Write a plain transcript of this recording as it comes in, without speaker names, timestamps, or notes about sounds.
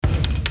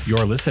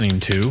You're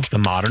listening to the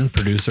Modern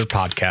Producer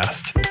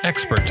Podcast,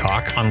 expert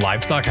talk on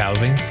livestock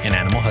housing and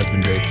animal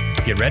husbandry.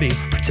 Get ready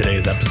for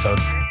today's episode.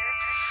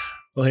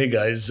 Well, hey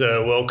guys,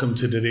 welcome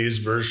to today's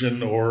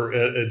version or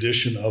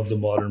edition of the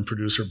Modern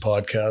Producer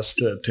Podcast.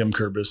 Tim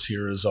Kerbis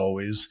here as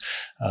always.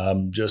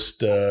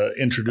 Just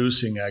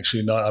introducing,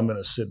 actually, I'm going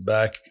to sit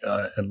back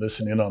and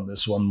listen in on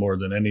this one more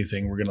than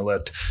anything. We're going to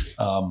let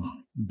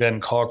Ben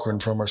Cochran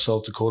from our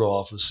South Dakota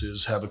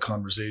offices have a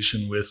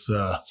conversation with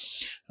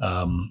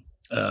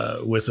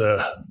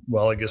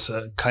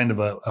kind of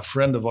a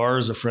friend of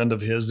ours, a friend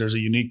of his. There's a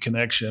unique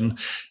connection.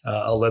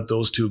 I'll let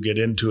those two get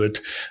into it.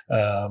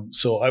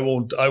 So I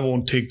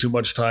won't take too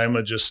much time.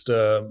 Just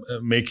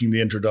making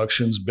the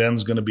introductions.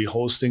 Ben's going to be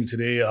hosting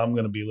today. I'm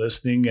going to be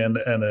listening, and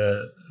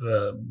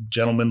a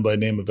gentleman by the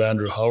name of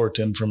Andrew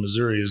Howerton from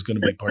Missouri is going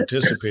to be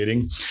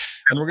participating.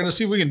 And we're going to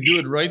see if we can do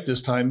it right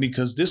this time,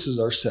 because this is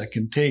our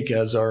second take,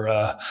 as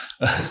our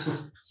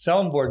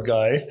soundboard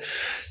guy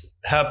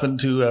happened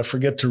to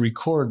forget to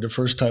record the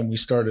first time we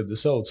started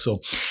this out.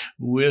 So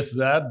with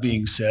that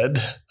being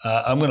said,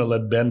 I'm going to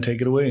let Ben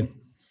take it away.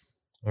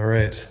 All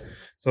right.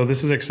 So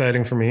this is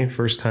exciting for me.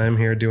 First time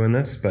here doing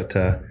this, but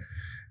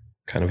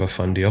kind of a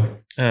fun deal.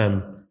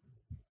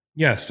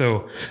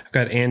 So I've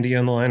got Andy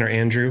on the line, or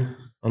Andrew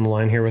on the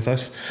line here with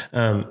us.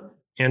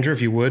 Andrew,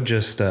 if you would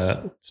just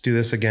let's do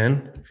this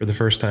again for the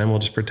first time. We'll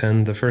just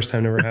pretend the first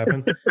time never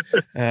happened.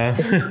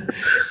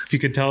 If you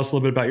could tell us a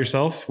little bit about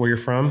yourself, where you're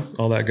from,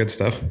 all that good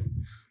stuff.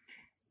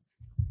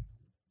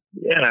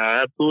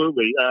 Yeah,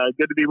 absolutely.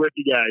 Good to be with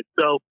you guys.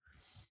 So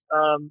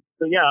I'm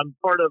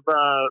part of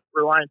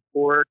Reliance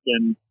Pork,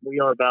 and we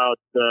are about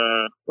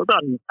we're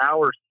about an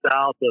hour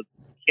south of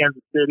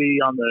Kansas City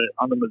on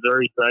the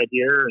Missouri side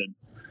here. And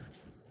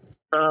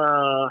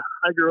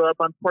I grew up.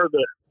 I'm part of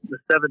the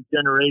seventh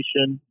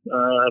generation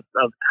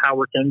of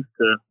Howertons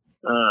to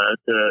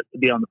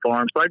be on the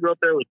farm. So I grew up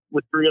there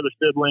with three other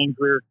siblings.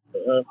 We were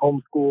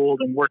homeschooled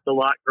and worked a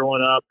lot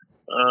growing up.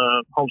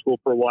 Homeschooled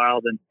for a while,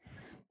 then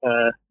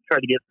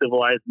tried to get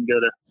civilized and go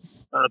to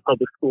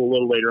public school a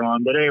little later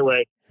on. But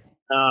anyway,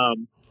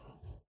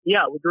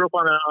 we grew up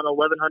on a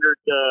 1100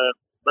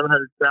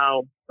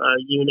 sow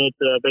unit,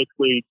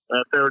 basically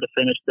fair to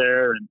finish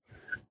there, and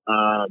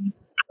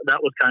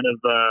that was kind of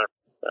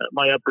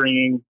my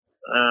upbringing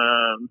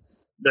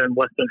there in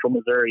West Central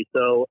Missouri.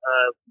 So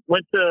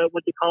went to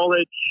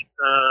college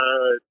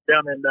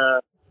down in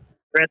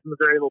Branson,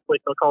 Missouri, a little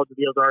place called College of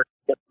the Ozarks.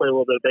 Got to play a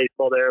little bit of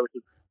baseball there, which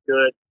is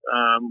good.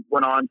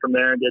 Went on from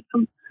there and did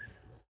some.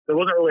 There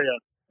wasn't really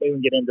maybe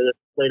we can get into this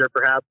later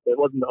perhaps. There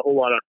wasn't a whole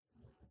lot of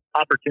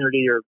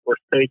opportunity or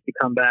space to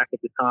come back at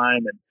the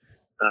time, and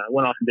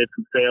went off and did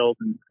some sales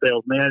and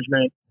sales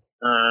management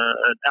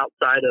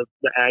outside of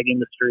the ag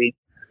industry.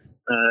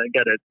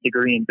 Got a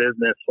degree in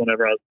business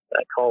whenever I was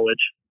at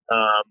college.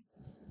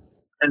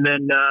 And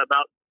then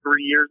about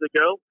 3 years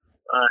ago,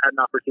 had an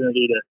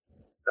opportunity to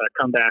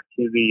come back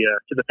to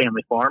the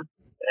family farm,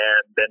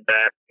 and been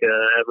back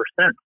ever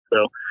since.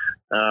 So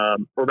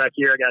we're back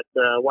here. I got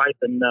a wife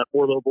and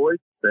 4 little boys,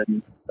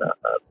 and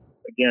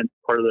again, I'm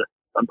part of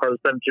the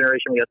seventh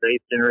generation. We got the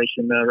eighth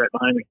generation right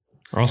behind me.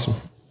 Awesome.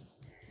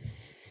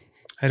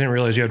 I didn't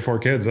realize you had 4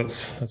 kids.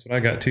 That's what I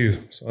got too.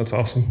 So that's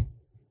awesome.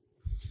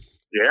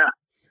 Yeah.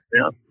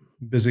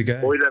 Busy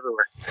guy. Boys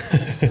everywhere.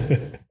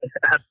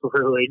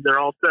 Absolutely. They're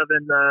all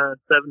seven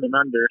and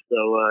under, so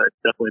it's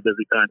definitely a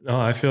busy time. Oh,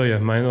 I feel you.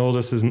 My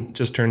oldest is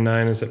just turned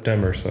 9 in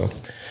September, so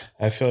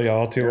I feel you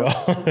all too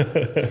well.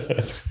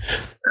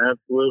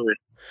 Absolutely.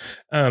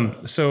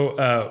 So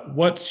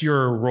what's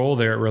your role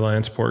there at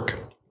Reliance Pork?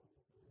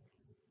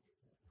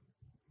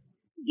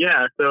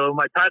 Yeah, so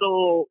my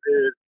title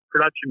is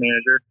production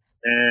manager,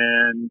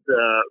 and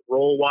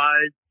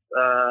role-wise,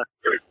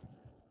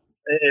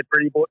 it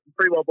pretty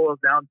well boils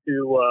down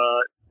to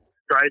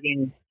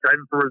striving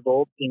for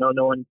results.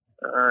 Knowing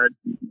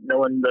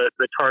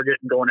the target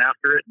and going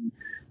after it,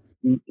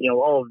 and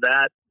all of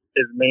that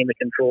is mainly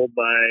controlled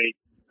by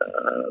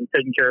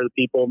taking care of the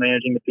people,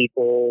 managing the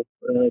people,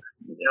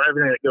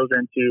 everything that goes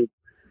into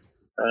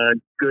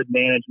good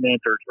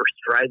management or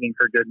striving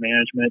for good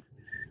management.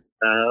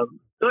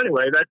 So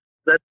anyway,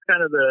 that's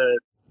kind of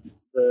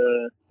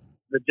the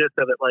gist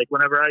of it. Like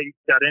whenever I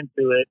got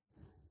into it,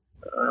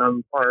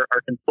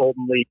 our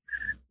consultant, we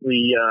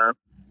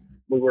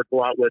worked a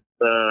lot with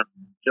a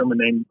gentleman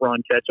named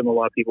Ron Ketchum. A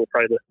lot of people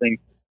probably listening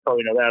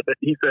probably know that, but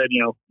he said,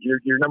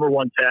 your number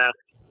one task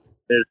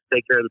is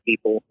take care of the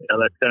people.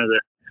 That's kind of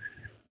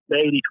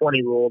the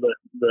 80-20 rule.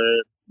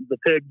 The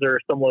pigs are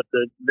somewhat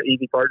the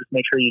easy part. Just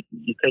make sure you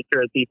take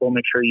care of the people,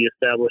 make sure you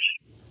establish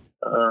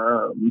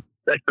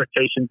the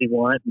expectations you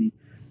want, and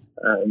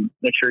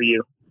make sure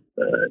you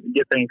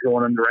get things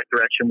going in the right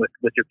direction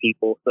with your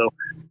people. So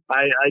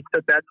I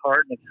took that to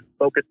heart and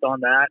focused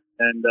on that,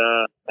 and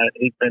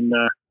he's been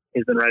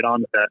right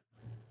on with that.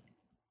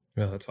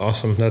 Yeah, that's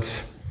awesome.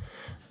 That's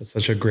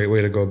such a great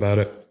way to go about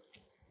it.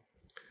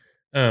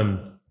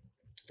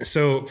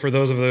 So for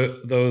those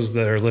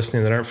that are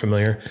listening that aren't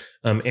familiar,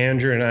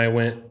 Andrew and I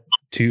went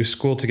to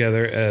school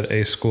together at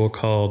a school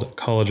called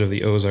College of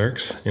the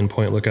Ozarks in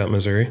Point Lookout,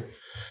 Missouri.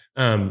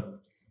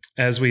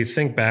 As we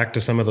think back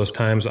to some of those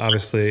times,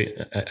 obviously,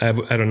 I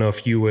don't know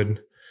if you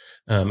would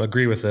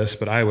agree with this,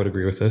 but I would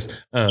agree with this.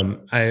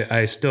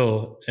 I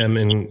still am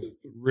in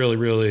really,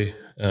 really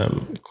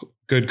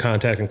good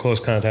contact and close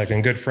contact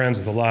and good friends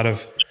with a lot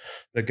of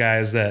the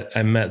guys that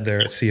I met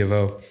there at C of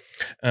O.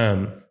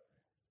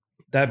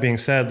 That being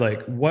said,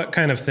 like, what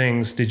kind of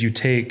things did you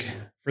take?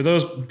 For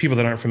those people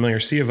that aren't familiar,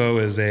 C of O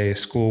is a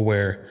school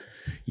where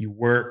you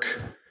work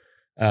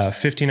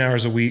 15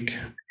 hours a week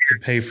to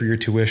pay for your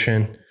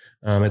tuition.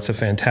 It's a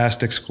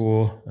fantastic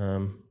school,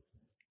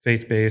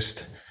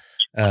 faith-based.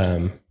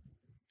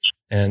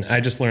 And I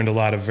just learned a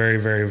lot of very,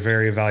 very,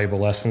 very valuable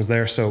lessons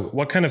there. So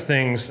what kind of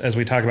things, as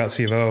we talk about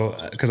C of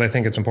O, because I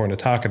think it's important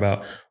to talk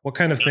about, what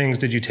kind of things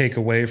did you take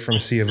away from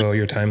C of O,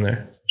 your time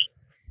there?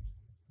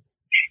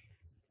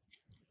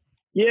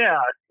 Yeah.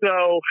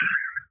 So,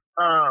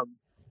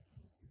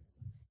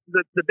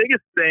 the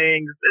biggest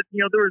things,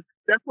 there was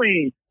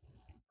definitely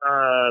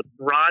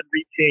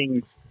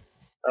broad-reaching,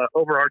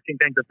 overarching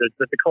things that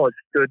the college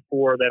stood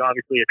for that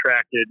obviously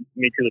attracted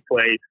me to the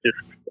place. Just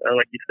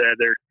like you said,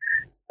 they're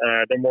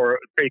more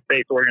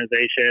faith-based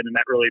organization, and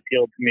that really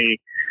appealed to me.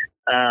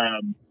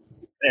 And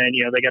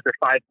they got their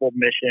fivefold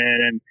mission,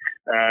 and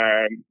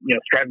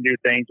strive to do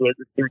things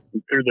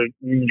through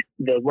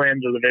the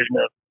lens or the vision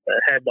of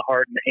the head, the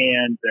heart, and the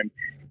hands. And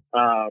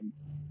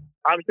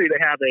obviously, they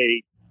have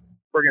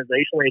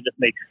organizationally, it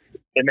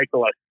makes a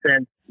lot of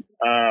sense.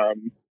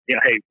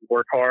 Hey,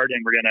 work hard,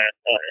 and we're going to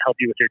help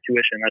you with your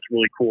tuition. That's a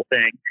really cool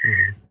thing.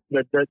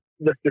 Mm-hmm.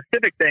 The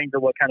specific things are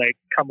what kind of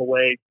come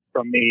away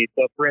from me.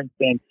 So, for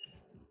instance,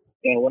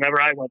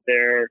 whenever I went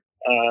there,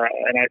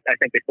 and I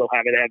think they still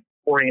have it, they have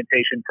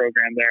orientation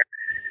program there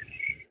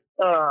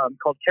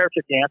called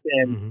Character Camp.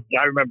 And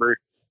I remember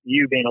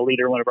you being a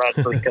leader whenever I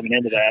was first coming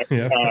into that,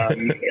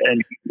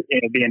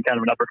 and being kind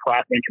of an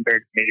upperclassman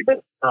compared to me.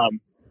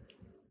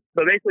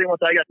 But basically, once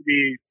I got to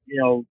be,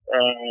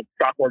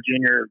 sophomore,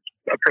 junior,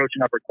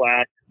 approaching upper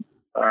class,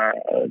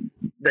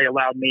 they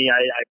allowed me,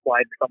 I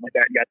applied for something like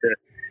that and got to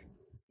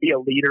be a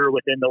leader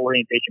within the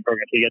orientation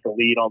program. So you get to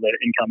lead all the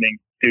incoming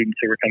students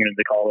who were coming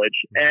into college.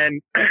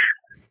 And,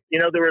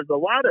 there's a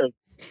lot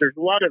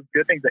of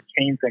good things that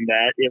came from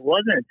that. It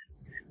wasn't,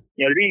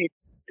 to be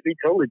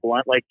totally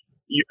blunt, like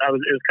it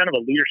was kind of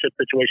a leadership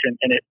situation,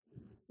 and it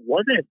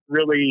wasn't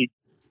really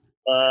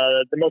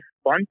the most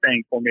fun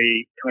thing for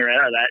me coming right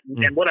out of that.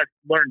 And what I've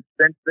learned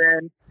since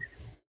then,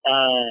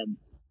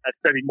 I've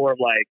studied more of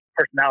like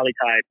personality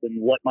types and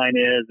what mine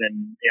is,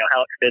 and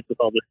how it fits with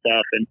all this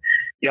stuff. And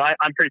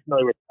I'm pretty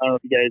familiar with, I don't know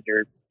if you guys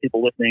or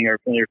people listening are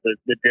familiar with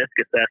the DISC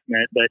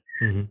assessment, but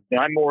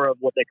I'm more of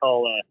what they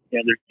call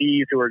there's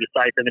D's who are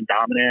decisive and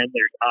dominant.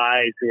 There's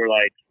I's who are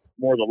like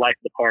more the life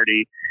of the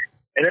party,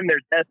 and then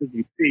there's S's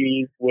and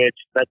C's, which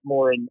that's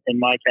more in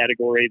my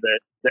category. The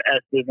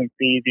S's and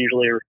C's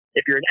usually are,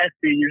 if you're an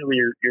SC, usually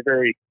you're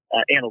very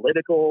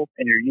analytical,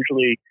 and you're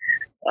usually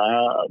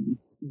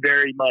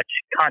very much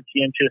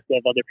conscientious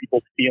of other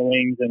people's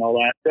feelings and all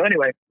that. So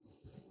anyway,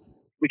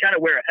 we kind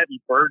of wear a heavy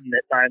burden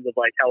at times of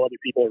like how other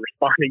people are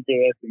responding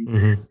to us,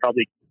 and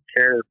probably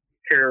care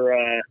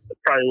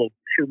probably a little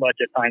too much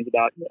at times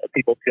about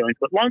people's feelings.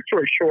 But long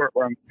story short,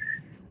 where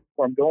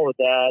I'm going with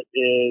that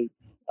is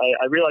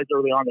I realized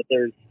early on that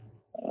there's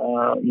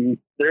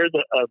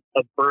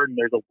a burden,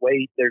 there's a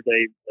weight, there's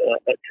a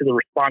to the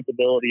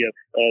responsibility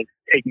of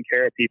taking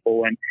care of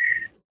people, and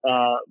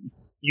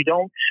you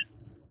don't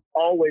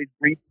always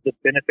reap the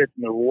benefits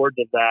and the rewards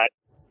of that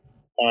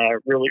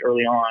really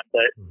early on.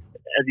 But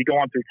as you go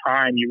on through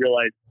time, you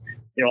realize,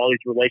 all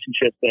these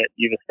relationships that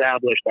you've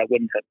established that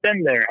wouldn't have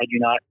been there had you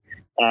not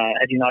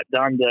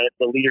done the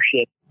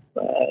leadership,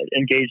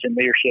 engaged in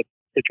leadership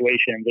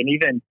situations. And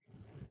even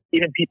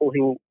people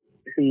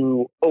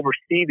who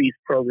oversee these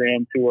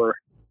programs, who are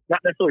not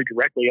necessarily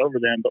directly over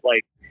them, but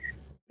like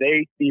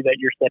they see that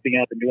you're stepping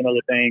up and doing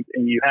other things,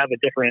 and you have a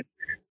different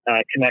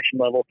connection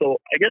level. So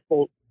I guess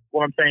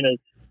what I'm saying is,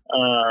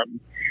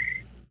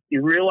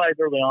 you realize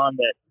early on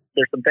that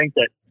there's some things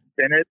that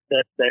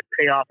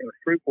pay off and are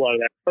fruitful out of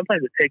that.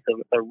 Sometimes it takes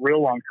a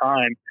real long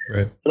time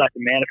for that to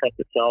manifest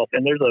itself,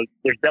 and there's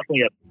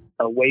definitely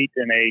a weight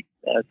and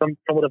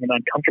somewhat of an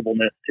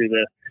uncomfortableness to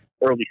the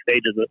early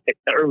stages of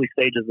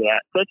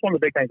that. So that's one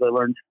of the big things I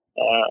learned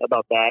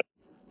about that.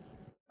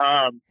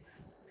 I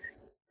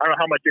don't know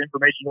how much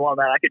information you want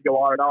on that. I could go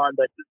on and on,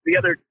 but the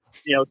other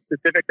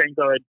specific things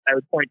I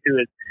would point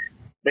to is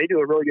they do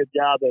a really good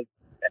job of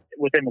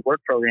within the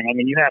work program. I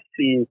mean, you have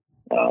to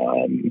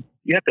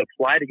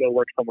apply to go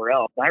work somewhere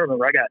else. And I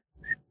remember I got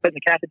put in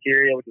the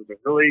cafeteria, which was a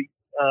really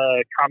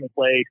common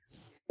place,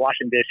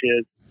 washing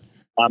dishes.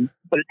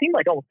 But it seemed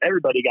like almost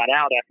everybody got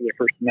out after their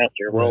first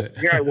semester. Well,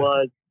 here I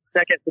was,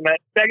 second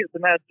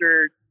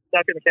semester,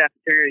 stuck in the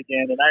cafeteria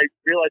again, and I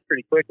realized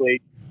pretty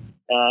quickly.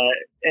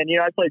 And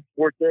I played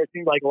sports there. It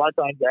seemed like a lot of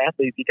times the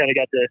athletes, you kind of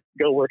got to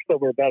go work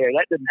somewhere better.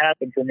 That didn't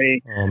happen for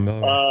me. Oh,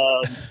 no.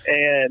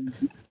 And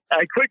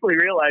I quickly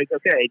realized,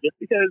 okay, just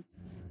because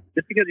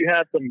you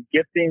have some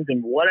giftings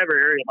in whatever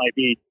area it might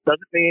be,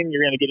 doesn't mean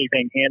you're going to get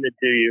anything handed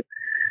to you.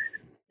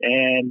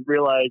 And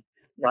realize,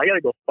 I got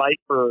to go fight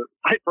for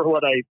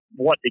what I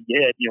want to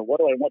get. What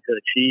do I want to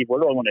achieve?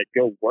 Where do I want to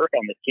go work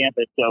on this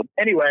campus? So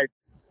anyway,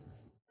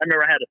 I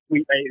remember I had a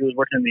suite mate who was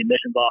working in the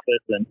admissions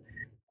office, and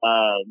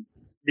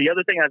the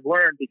other thing I've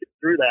learned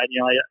through that,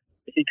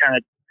 he kind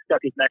of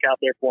stuck his neck out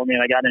there for me,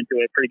 and I got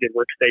into a pretty good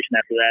workstation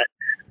after that.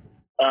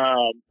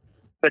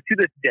 But to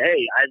this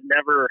day, I've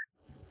never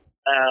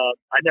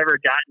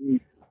gotten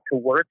to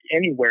work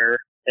anywhere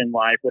in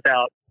life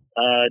without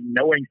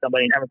knowing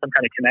somebody and having some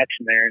kind of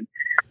connection there. And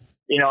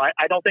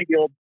I don't think the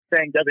old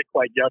saying does it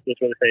quite justice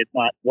where they say it's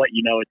not what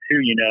you know, it's who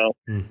you know.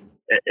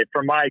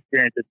 From my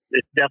experience,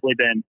 it's definitely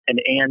been an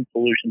and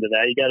solution to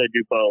that. You got to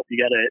do both. You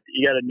got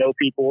to know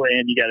people,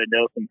 and you got to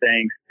know some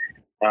things.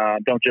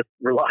 Don't just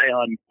rely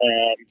on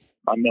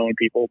knowing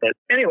people. But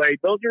anyway,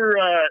 those are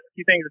a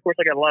few things. Of course,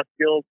 I got a lot of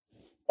skills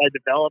I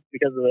developed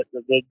because of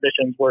the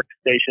admissions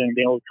workstation and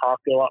being able to talk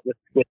a lot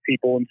with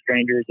people and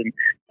strangers, and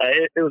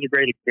it was a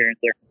great experience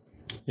there.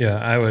 Yeah,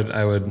 I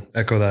would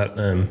echo that.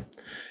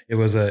 It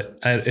was I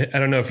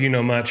don't know if you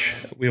know much.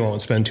 We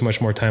won't spend too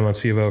much more time on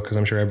CVO because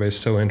I'm sure everybody's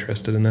so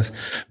interested in this.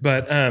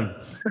 But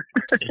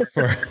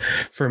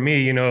for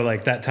me,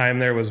 like that time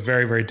there was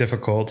very, very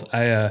difficult.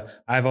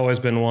 I've always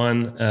been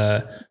one.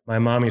 My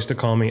mom used to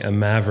call me a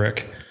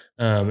maverick.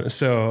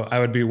 So I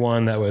would be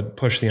one that would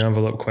push the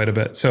envelope quite a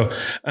bit. So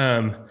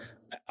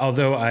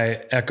although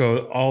I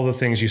echo all the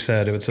things you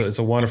said, it's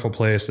a wonderful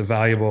place,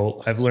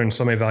 I've learned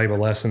so many valuable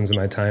lessons in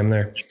my time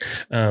there.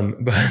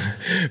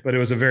 But it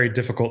was a very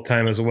difficult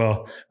time as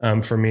well,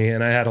 for me.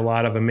 And I had a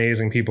lot of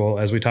amazing people,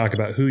 as we talk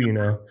about who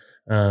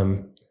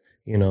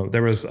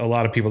there was a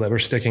lot of people that were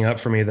sticking up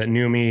for me that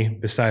knew me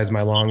besides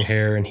my long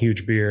hair and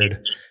huge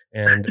beard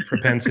and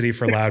propensity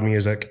for loud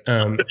music.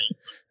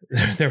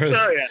 There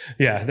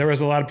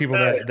was a lot of people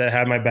that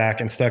had my back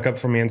and stuck up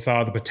for me and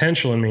saw the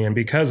potential in me. And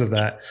because of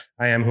that,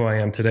 I am who I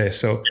am today.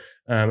 So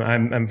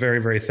I'm very,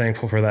 very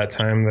thankful for that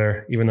time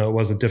there, even though it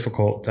was a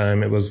difficult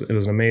time. It was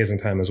an amazing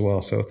time as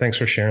well. So thanks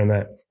for sharing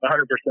that.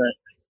 100%.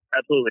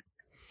 Absolutely.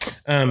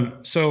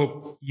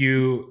 So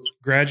you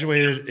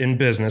graduated in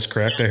business,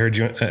 correct? I heard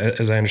you,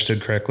 as I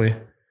understood correctly.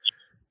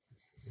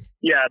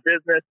 Yeah,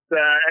 business,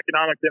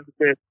 economics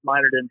emphasis,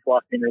 minored in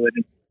philosophy and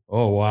religion.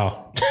 Oh,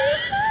 wow.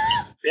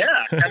 Yeah,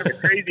 kind of a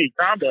crazy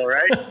combo,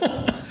 right?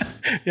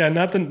 Yeah,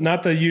 not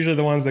the usually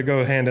the ones that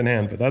go hand in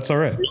hand, but that's all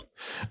right.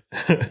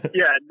 Yeah,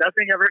 you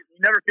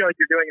never feel like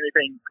you're doing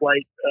anything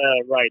quite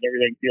right.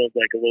 Everything feels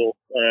like a little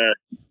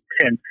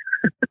tense.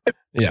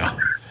 Yeah.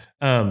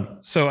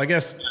 So I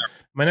guess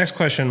my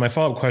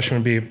follow-up question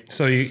would be,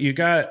 so you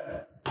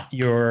got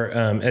your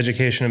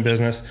education in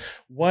business.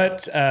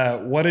 What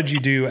did you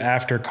do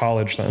after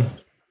college then?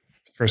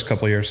 First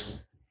couple of years?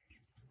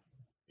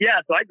 Yeah,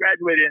 so I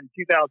graduated in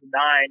 2009,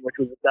 which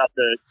was about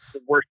the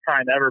worst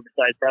time ever,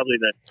 besides probably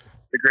the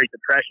Great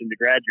Depression to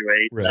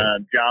graduate.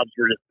 Right. Jobs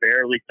were just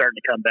barely starting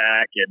to come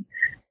back, and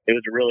it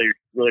was a really,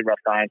 really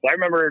rough time. So I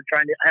remember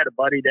I had a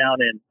buddy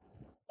down in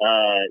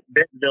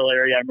Bentonville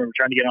area. I remember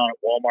trying to get on at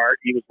Walmart.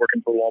 He was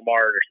working for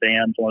Walmart or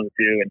Sam's, one of the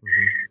two. And,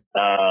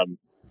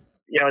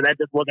 that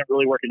just wasn't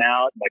really working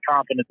out. My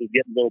confidence was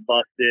getting a little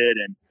busted.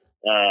 And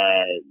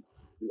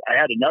I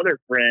had another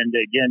friend,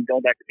 again,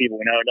 going back to people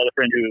we know, another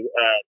friend who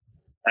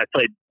I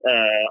played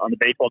on the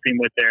baseball team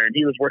with there, and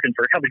he was working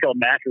for a company called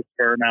Mattress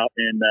Firm out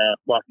in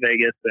Las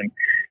Vegas, and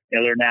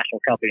they're a national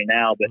company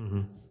now. But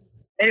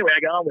anyway, I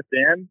got on with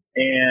them,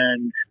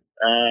 and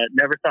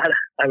never thought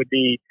I would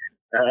be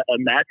a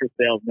mattress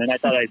salesman. I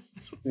thought I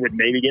would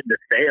maybe get into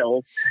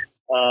sales,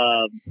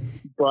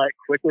 but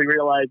quickly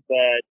realized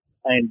that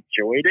I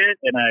enjoyed it,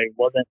 and I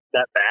wasn't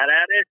that bad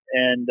at it.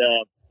 And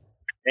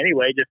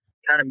anyway, just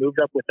kind of moved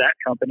up with that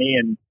company,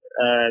 and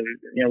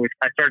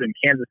I started in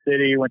Kansas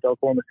City, went to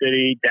Oklahoma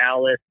City,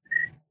 Dallas,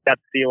 got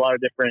to see a lot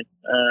of different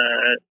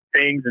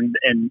things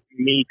and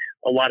meet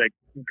a lot of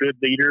good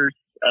leaders.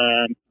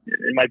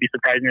 It might be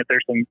surprising that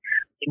there's some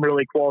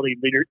really quality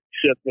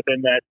leadership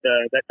within that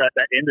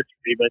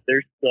industry, but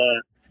there's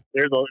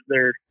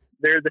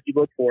if you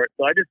look for it.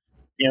 So I just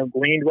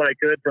gleaned what I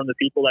could from the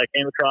people that I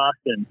came across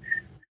and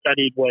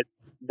studied what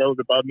those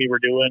above me were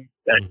doing.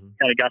 That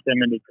kind of got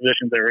them into the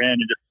positions they were in,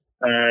 and just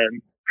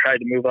tried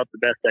to move up the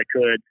best I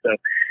could.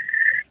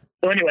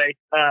 So anyway,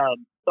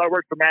 so I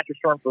worked for Mattress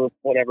Firm for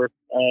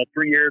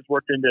 3 years,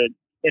 worked into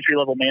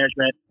entry-level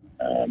management.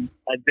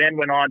 I then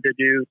went on to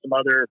do some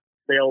other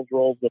sales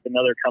roles with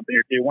another company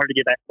or two. Wanted to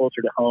get back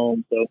closer to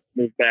home, so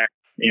moved back,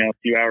 a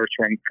few hours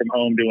from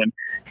home doing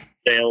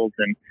sales,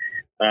 and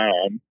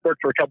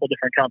worked for a couple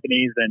different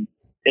companies. And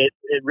it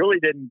really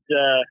didn't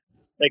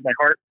make my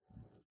heart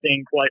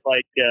sing quite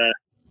like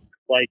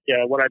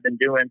what I've been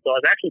doing. So I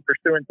was actually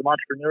pursuing some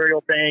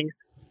entrepreneurial things.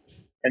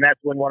 And that's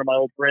when one of my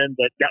old friends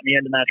that got me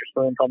into Mattress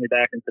Firm called me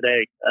back and said,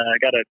 "Hey, I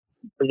got a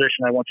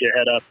position I want you to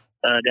head up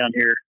down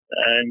here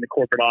in the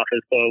corporate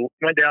office." So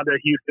went down to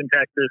Houston,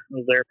 Texas, and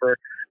was there for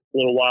a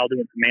little while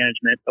doing some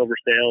management over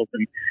sales.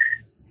 And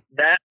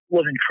that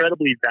was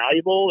incredibly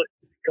valuable.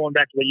 Going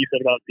back to what you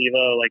said about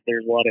CVO, like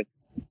there's a lot of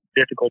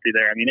difficulty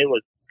there. I mean, it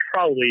was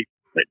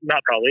it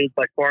was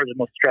by far the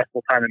most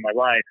stressful time in my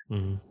life.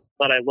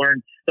 but I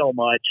learned so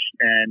much.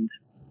 And,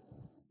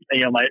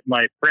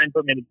 my friend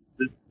put me in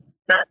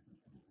not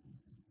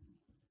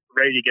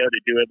ready to go to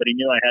do it, but he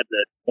knew I had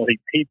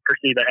he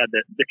perceived I had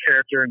the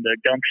character and the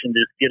gumption to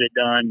just get it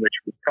done, which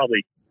was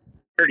probably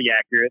pretty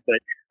accurate. But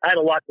I had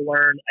a lot to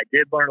learn. I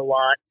did learn a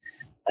lot.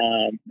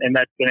 And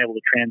that's been able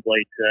to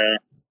translate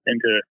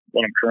into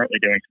what I'm currently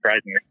doing,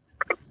 surprisingly.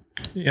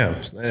 Yeah,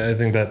 I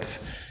think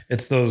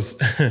it's those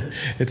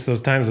it's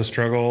those times of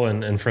struggle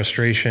and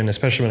frustration,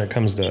 especially when it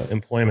comes to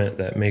employment,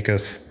 that make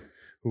us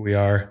who we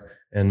are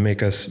and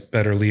make us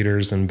better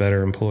leaders and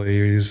better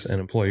employees and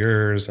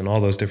employers and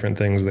all those different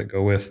things that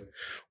go with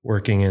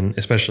working in,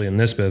 especially in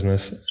this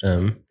business.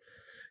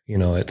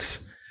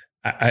 It's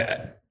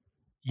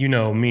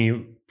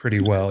me pretty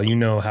well. You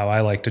know how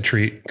I like to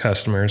treat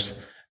customers,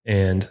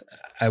 and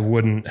I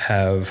wouldn't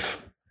have,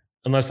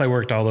 unless I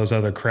worked all those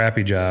other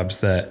crappy jobs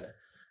that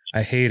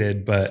I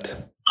hated, but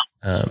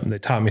they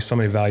taught me so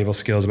many valuable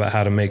skills about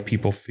how to make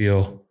people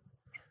feel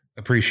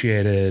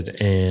appreciated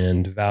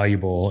and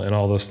valuable, and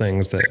all those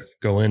things that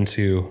go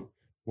into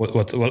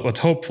what's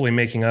hopefully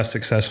making us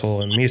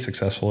successful and me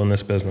successful in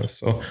this business.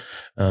 So,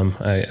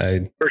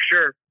 I for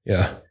sure,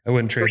 yeah, I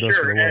wouldn't trade those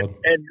for the world.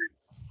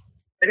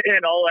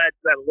 And I'll add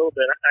to that a little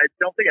bit. I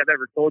don't think I've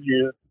ever told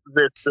you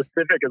the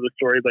specific of the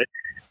story, but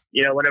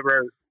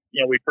whenever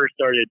we first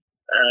started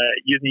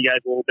using you guys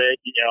a little bit,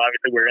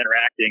 obviously we were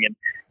interacting,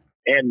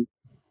 and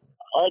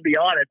I'll be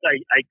honest,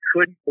 I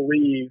couldn't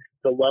believe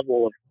the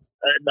level of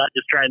not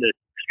just trying to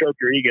stroke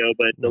your ego,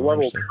 but the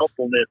level of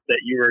helpfulness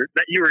that you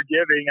were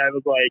giving. I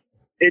was like,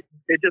 it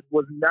just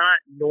was not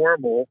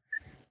normal,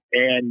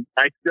 and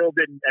I still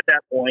didn't at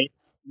that point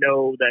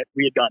know that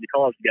we had gone to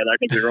college together. I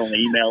think we were only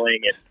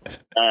emailing,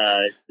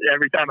 and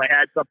every time I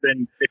had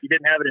something, if you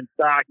didn't have it in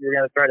stock, you were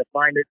going to try to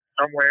find it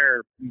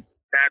somewhere,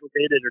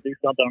 fabricate it, or do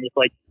something. I'm just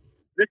like,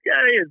 this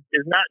guy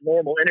is not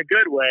normal in a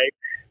good way.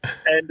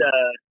 And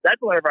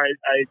that's whenever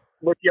I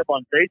looked you up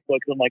on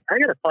Facebook, because I'm like, I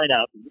got to find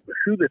out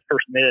who this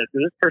person is. So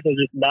this person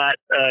is just not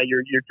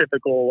your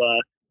typical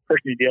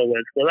person you deal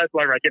with. So that's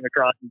whenever I came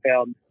across and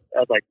found,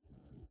 I was like,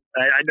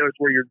 I noticed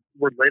where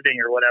we're living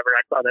or whatever.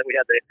 I saw that we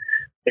had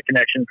the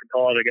connection from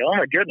college. I go, oh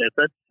my goodness,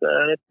 that's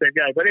the same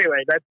guy. But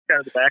anyway, that's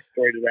kind of the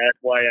backstory to that.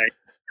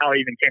 How I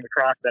even came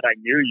across that I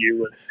knew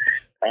you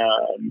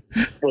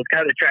was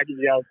kind of the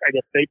tragedy. I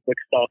guess Facebook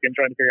stalking,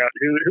 trying to figure out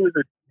who is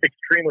an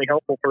extremely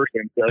helpful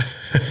person. So,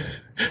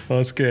 well,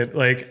 that's good.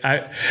 Like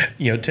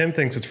Tim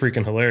thinks it's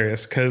freaking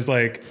hilarious because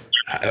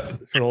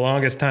for the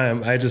longest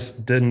time, I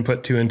just didn't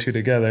put two and two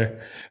together.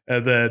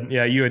 And then,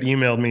 you had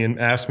emailed me and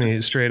asked me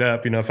straight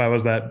up, if I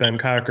was that Ben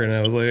Cochran.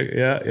 I was like,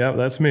 yeah,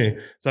 that's me.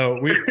 So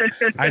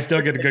I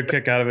still get a good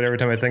kick out of it every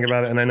time I think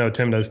about it. And I know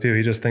Tim does too.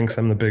 He just thinks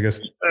I'm the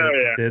biggest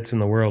ditz in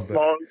the world. But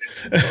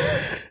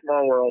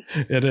small world.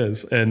 It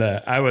is. And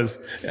I was,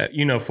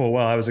 full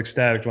well, I was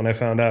ecstatic when I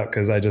found out,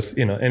 because I just,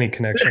 any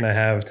connection I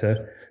have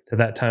to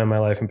that time in my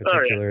life in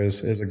particular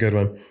is a good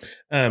one.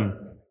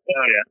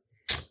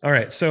 All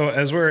right. So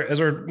as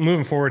we're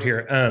moving forward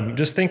here,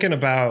 just thinking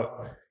about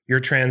your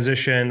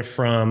transition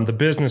from the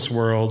business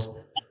world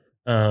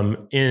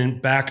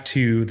back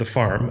to the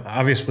farm.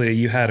 Obviously,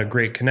 you had a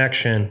great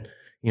connection.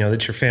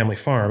 That's your family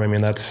farm. I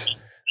mean, that's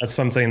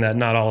something that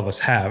not all of us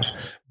have.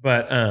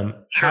 But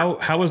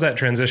how was that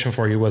transition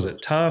for you? Was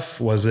it tough?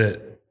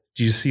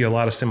 Do you see a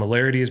lot of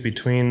similarities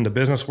between the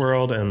business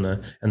world and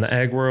the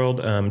ag world?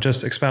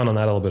 Just expound on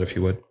that a little bit, if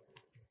you would.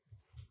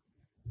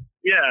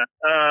 Yeah.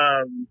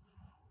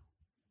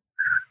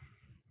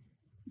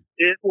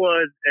 It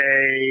was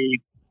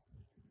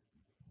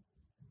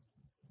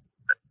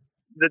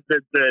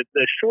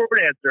the short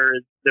answer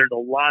is there's a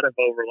lot of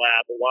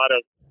overlap, a lot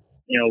of,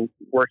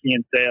 working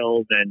in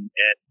sales and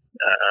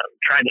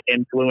trying to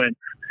influence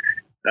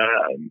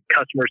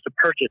customers to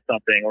purchase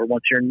something, or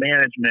once you're in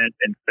management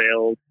and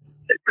sales,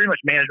 pretty much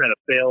management of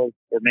sales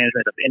or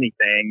management of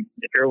anything.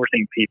 If you're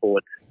overseeing people,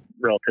 it's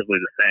relatively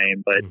the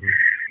same, but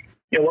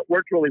what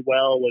worked really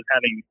well was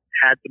having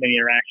had so many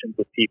interactions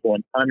with people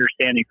and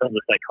understanding some of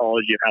the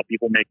psychology of how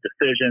people make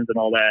decisions and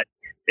all that.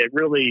 It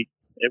really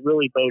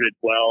boded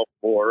well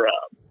for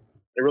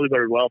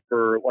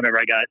whenever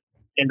I got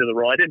into the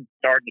role. I didn't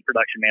start in the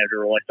production manager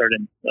role. I started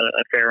in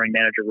a fairing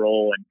manager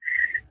role, and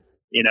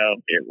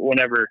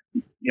whenever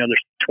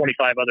there's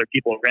 25 other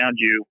people around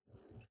you.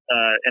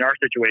 In our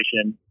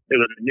situation, it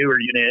was a newer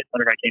unit.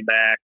 Whenever I came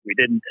back,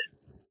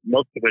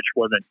 most of which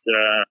wasn't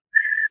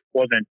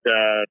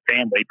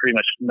family, pretty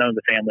much none of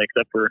the family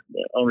except for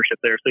the ownership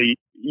there. So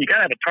you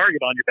kind of have a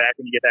target on your back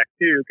when you get back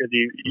too, because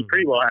you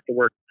pretty well have to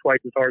work twice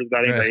as hard as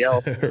about anybody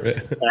else to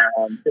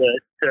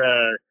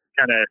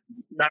kind of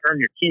not earn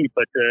your keep,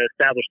 but to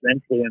establish the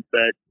influence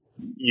that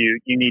you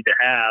need to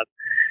have.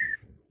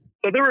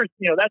 So there was,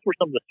 that's where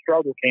some of the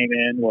struggle came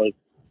in, was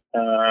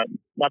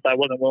not that I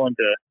wasn't willing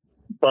to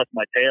bust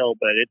my tail,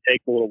 but it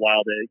takes a little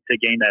while to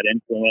gain that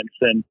influence.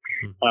 And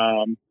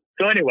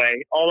so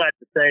anyway, all that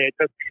to say, it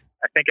took,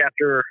 I think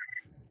after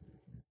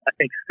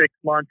 6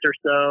 months or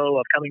so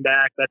of coming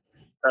back, that's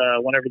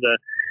whenever the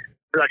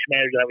production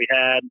manager that we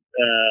had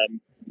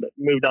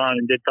moved on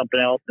and did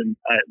something else, and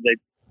they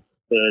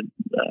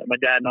my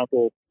dad and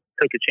uncle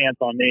took a chance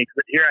on me,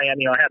 because here I am.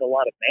 I had a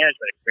lot of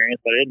management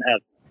experience, but I didn't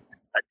have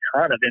a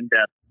ton of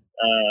in-depth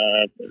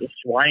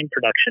swine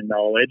production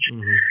knowledge.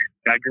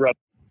 I grew up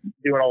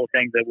doing all the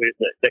things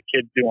that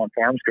kids do on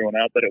farms growing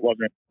up, but it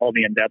wasn't all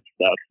the in-depth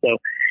stuff. So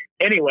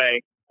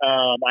anyway,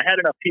 I had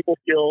enough people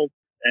skills,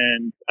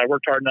 and I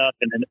worked hard enough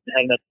and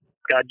had enough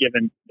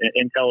God-given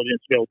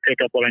intelligence to be able to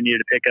pick up what I needed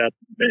to pick up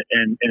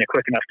in a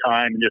quick enough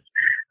time. And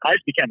I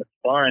just became a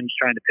sponge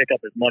trying to pick up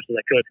as much as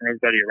I could from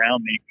everybody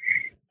around me,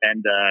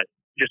 and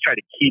just try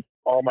to keep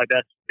all my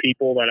best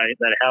people that I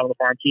have on the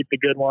farm, keep the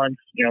good ones.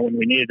 When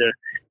we needed to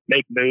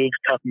make moves,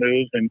 tough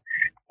moves, and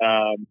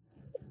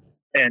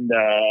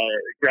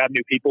grab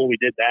new people, we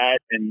did that.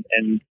 And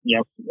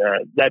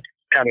that's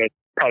kind of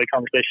probably a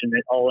conversation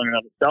all in and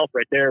of itself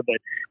right there.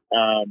 But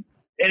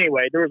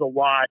anyway, there's a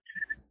lot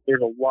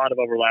of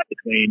overlap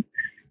between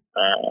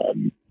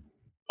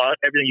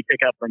everything you pick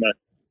up from a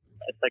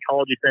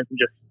psychology sense and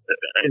just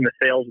in the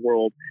sales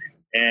world,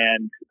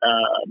 and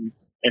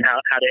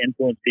how to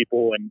influence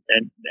people and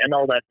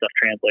all that stuff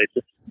translates.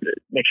 Just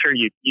make sure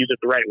you use it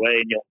the right way,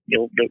 and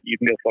you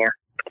can go far.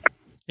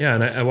 Yeah,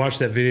 and I watched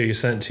that video you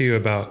sent too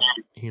about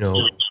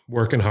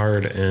working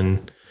hard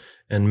and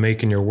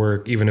making your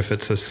work, even if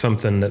it's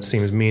something that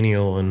seems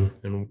menial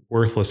and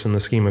worthless in the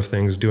scheme of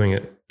things, doing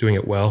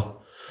it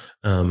well.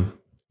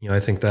 I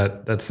think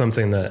that's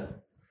something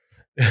that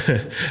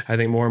I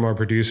think more and more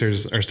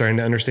producers are starting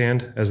to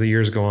understand as the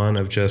years go on,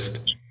 of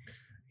just,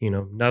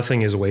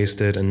 nothing is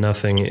wasted and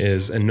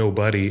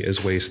nobody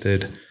is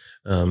wasted,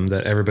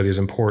 that everybody's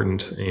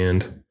important.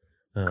 And,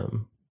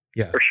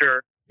 yeah, for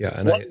sure. Yeah.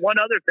 And one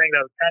other thing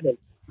that was kind of,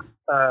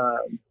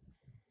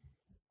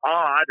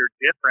 odd or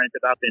different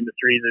about the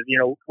industries is,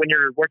 when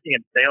you're working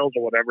in sales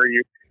or whatever,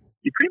 you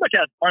pretty much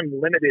have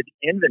unlimited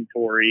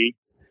inventory.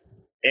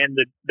 And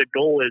the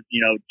goal is,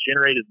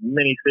 generate as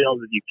many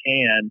sales as you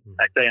can.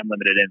 I say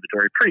unlimited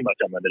inventory, pretty much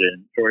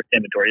unlimited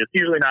inventory. It's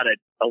usually not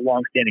a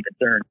long-standing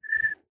concern.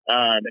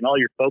 And all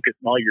your focus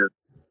and all your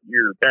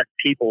best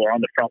people are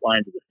on the front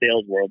lines of the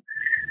sales world.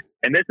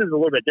 And this is a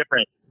little bit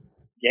different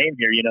game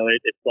here.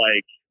 It's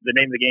like the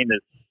name of the game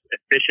is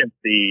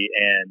efficiency,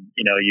 and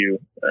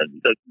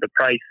the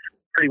price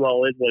pretty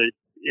well is what it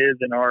is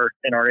in our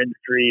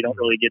industry. You don't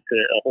really get to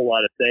a whole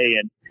lot of say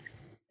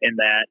in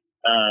that.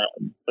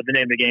 But the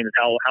name of the game is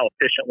how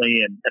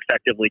efficiently and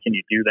effectively can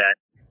you do that?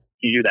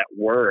 You do that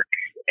work,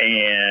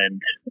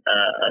 and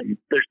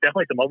there's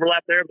definitely some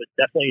overlap there, but it's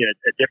definitely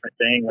a different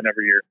thing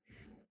whenever your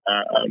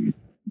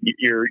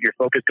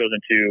focus goes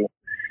into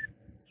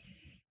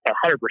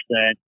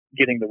 100%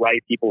 getting the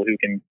right people who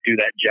can do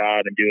that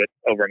job and do it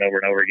over and over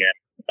and over again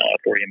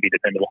for you and be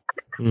dependable.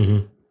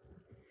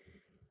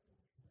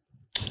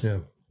 Yeah.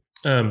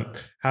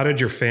 How did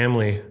your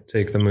family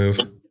take the move?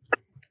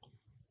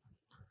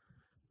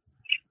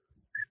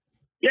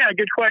 Yeah,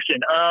 good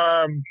question.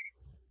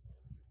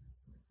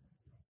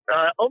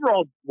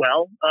 Overall,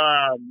 well,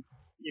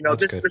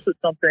 this is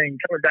something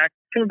coming back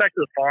to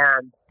the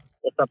farm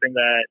was something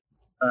that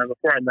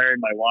before I married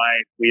my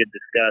wife, we had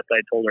discussed.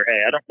 I told her,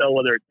 hey, I don't know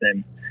whether it's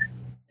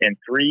in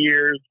 3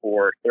 years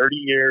or 30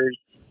 years,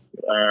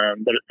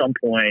 but at some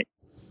point,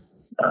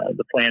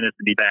 the plan is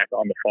to be back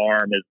on the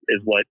farm.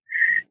 Is what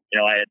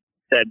I had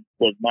said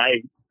was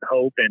my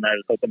hope, and I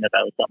was hoping that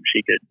was something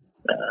she could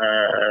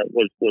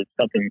was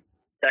something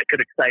that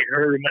could excite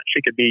her and that she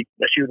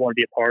would want to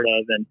be a part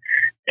of. And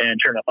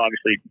sure enough,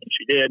 obviously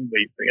she did.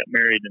 We got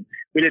married, and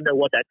we didn't know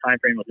what that time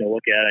frame was going to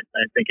look at.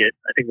 I think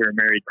we were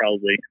married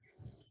probably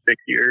 6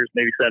 years,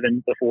 maybe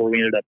 7 before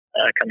we ended up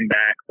coming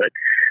back. But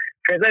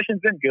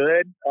transition's been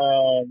good.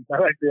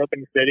 My wife grew up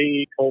in the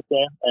city,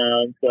 Tulsa,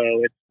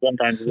 so it's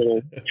sometimes a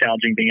little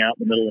challenging being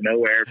out in the middle of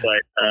nowhere.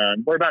 But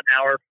we're about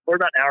an hour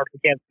from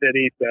Kansas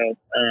City, so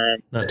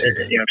Not too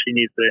bad. if she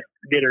needs to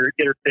get her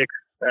fix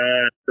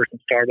for some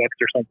Starbucks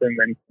or something,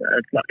 then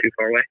it's not too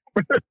far away.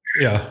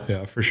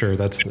 Yeah, for sure.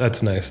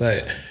 That's nice.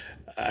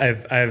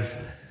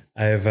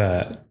 I've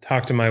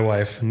talked to my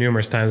wife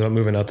numerous times about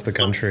moving out to the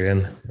country,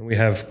 and we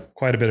have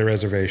quite a bit of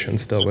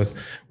reservations still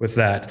with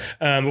that.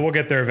 But we'll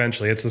get there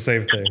eventually. It's the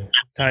same thing.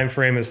 Time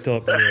frame is still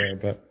up in the air,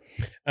 but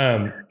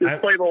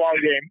just play the long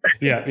game.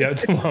 Yeah,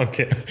 it's a long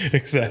game.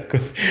 Exactly.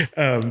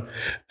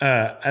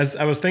 As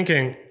I was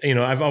thinking,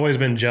 I've always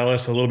been a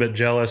little bit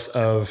jealous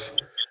of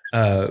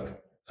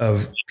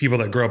people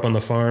that grow up on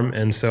the farm.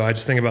 And so I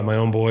just think about my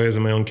own boys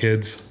and my own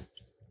kids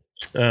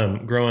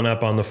growing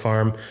up on the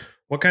farm.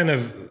 What kind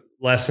of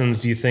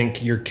lessons do you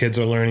think your kids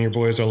are learning, your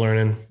boys are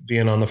learning,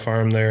 being on the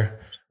farm there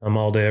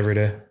all day, every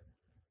day?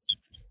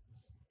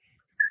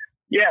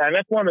 Yeah, and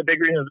that's one of the big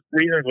reasons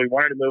we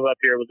wanted to move up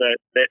here, was that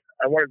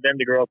I wanted them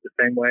to grow up the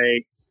same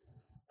way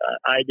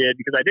I did,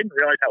 because I didn't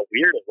realize how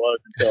weird it was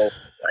until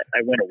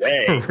I went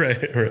away.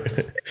 Right.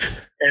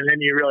 And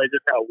then you realize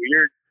just how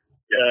weird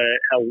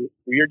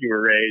you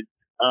were raised.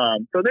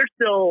 So they're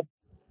still,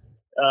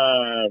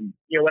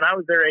 when I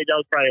was their age, I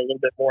was probably a little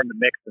bit more in the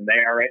mix than they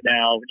are right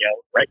now.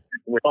 Right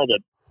with all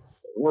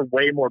we're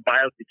way more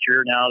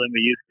biosecure now than we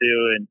used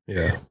to, and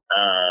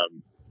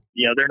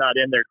they're not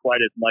in there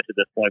quite as much at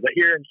this point. But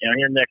here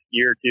next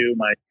year or two,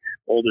 my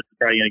oldest is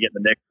probably going to get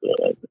in the mix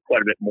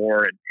quite a bit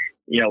more. And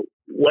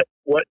what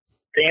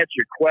to answer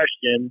your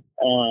question,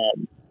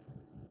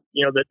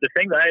 the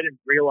thing that I didn't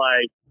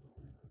realize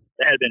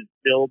that had been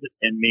instilled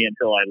in me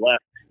until I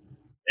left,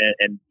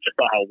 and just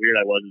saw how weird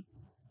I was.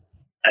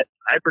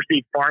 I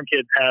perceive farm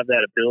kids have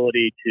that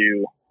ability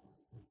to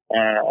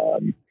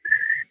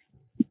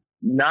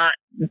not.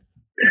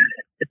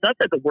 It's not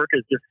that the work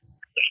is just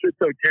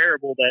so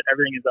terrible that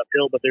everything is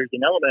uphill, but there's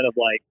an element of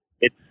like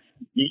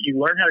you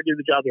learn how to do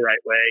the job the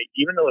right way,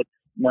 even though it's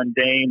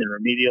mundane and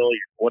remedial.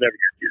 Whatever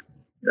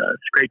you're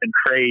scraping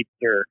crates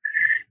or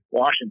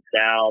washing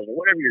sows or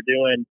whatever you're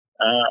doing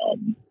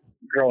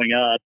growing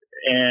up,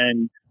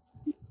 and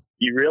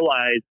you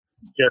realize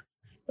just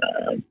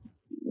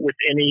with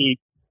any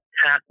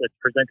task that's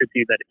presented to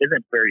you that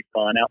isn't very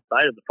fun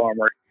outside of the farm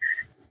work,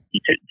 you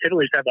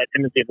typically just have that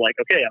tendency of like,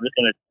 okay, I'm just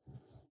going to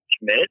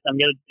commit, I'm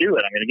going to do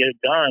it, I'm going to get it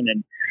done.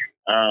 And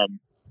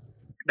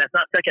that's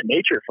not second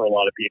nature for a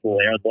lot of people.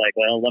 It's like,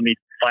 well, let me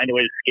find a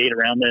way to skate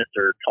around this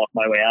or talk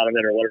my way out of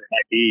it or whatever it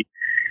might be.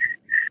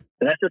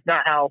 And that's just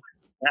not how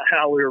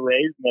we were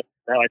raised. And that's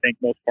how I think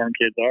most farm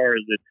kids are.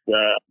 Is it's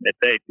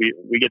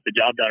we get the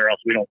job done or else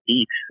we don't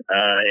eat.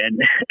 And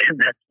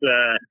that's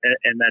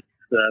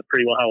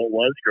pretty well how it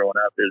was growing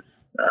up. Is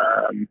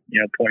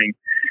pointing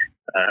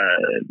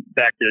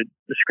back to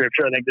the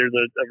scripture. I think there's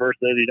a verse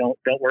that you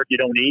don't work, you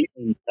don't eat.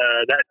 And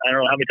that I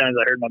don't know how many times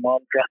I heard my mom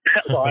drop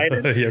that line.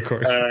 And, yeah, of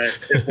course.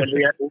 when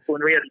we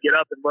had to get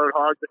up and load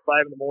hogs at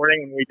 5 a.m.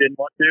 and we didn't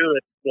want to,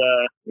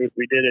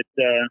 we did it.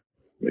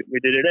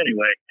 We did it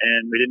anyway,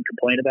 and we didn't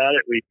complain about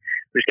it. We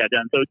just got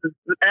done. So it's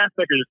the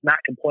aspect of just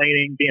not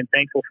complaining, being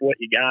thankful for what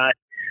you got,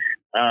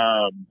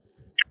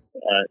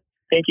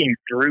 thinking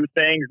through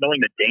things,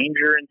 knowing the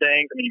danger in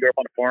things. I mean, you grow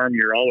up on a farm,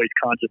 you're always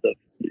conscious of,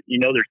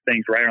 there's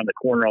things right around the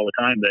corner all the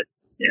time that,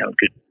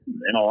 could,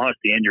 in all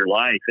honesty, end your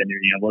life. And,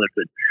 whether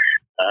it's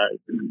a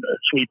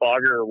sweep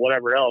auger or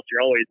whatever else,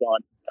 you're always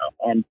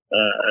on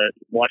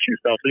watching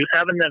yourself. So just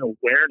having that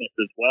awareness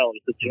as well,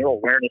 just a general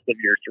awareness of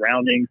your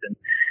surroundings and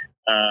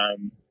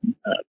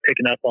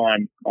picking up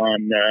on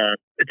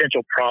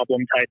potential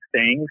problem type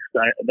things.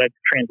 That's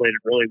translated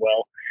really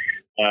well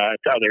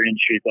to other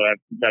industries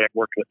that I've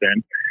worked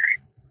within.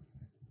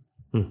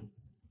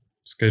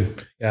 It's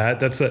good. Yeah,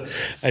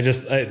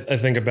 I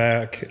think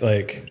back,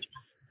 like,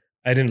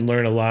 I didn't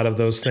learn a lot of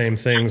those same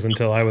things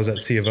until I was at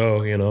C of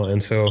O,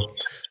 and so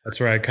that's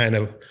where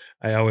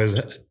I always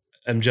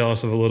am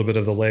jealous of a little bit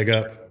of the leg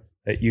up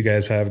that you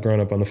guys have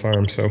growing up on the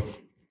farm. So,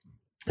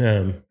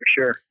 for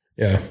sure.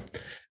 Yeah.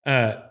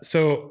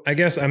 So I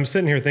guess I'm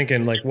sitting here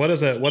thinking, like, what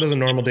does a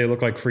normal day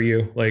look like for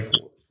you? Like,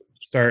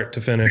 start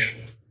to finish.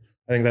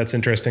 I think that's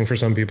interesting for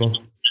some people.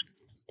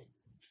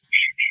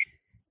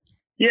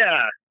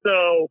 Yeah.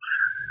 So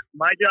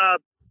my job,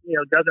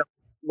 doesn't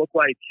look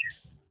like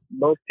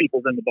most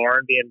people's in the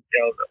barn, being,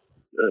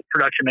 the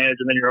production manager,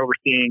 and then you're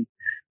overseeing,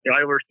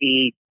 I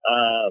oversee,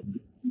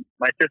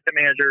 my assistant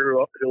manager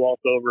who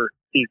also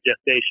oversees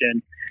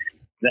gestation.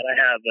 Then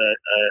I have a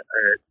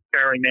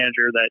farrowing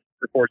manager that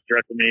reports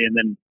directly to me, and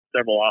then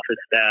several office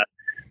staff.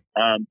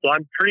 So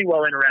I'm pretty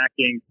well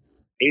interacting.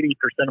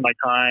 80% of my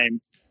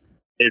time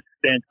is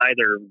spent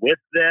either with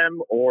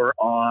them or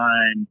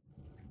on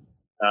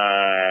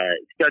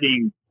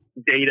studying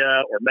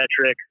data or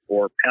metrics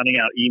or pounding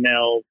out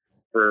emails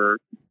for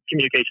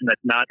communication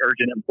that's not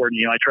urgent and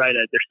important.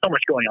 There's so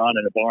much going on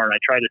in a barn. I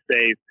try to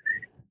save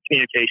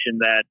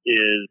communication that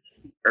is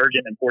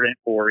urgent and important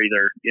for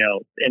either,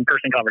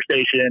 in-person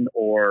conversation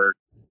or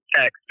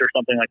text or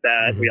something like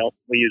that. We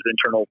use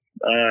internal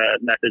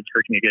methods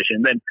for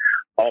communication. And then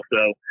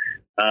also,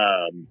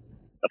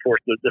 of course,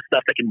 the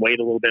stuff that can wait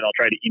a little bit, I'll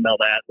try to email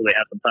that so they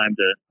have some time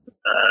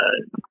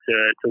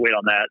to wait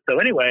on that. So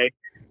anyway,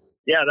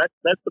 yeah,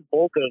 that's the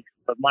bulk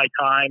of my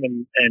time.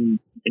 And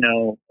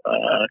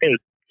I think it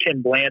was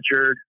Ken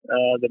Blanchard,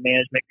 the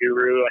management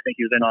guru. I think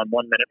he was in on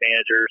 1 Minute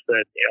Manager. So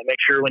make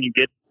sure when you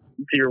get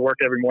to your work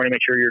every morning,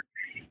 make sure you're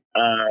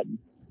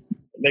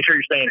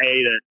saying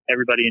hey to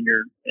everybody in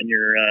your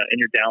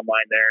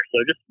downline there.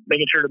 So just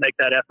making sure to make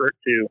that effort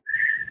to,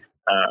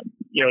 a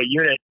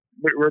unit.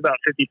 We're about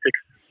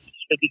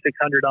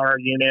 5,600 on our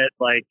unit.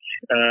 Like,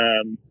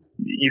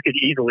 you could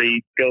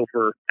easily go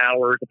for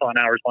hours upon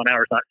hours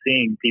not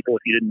seeing people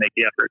if you didn't make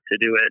the effort to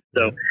do it.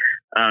 So,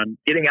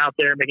 getting out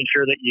there, making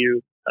sure that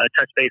you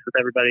touch base with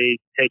everybody,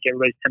 take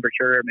everybody's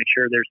temperature, make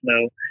sure there's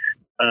no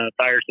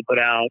fires to put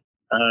out.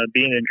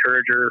 Being an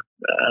encourager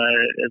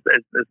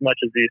as much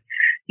as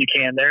you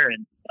can there,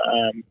 and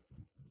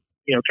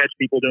catch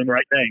people doing the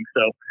right thing.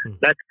 So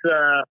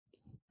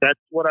that's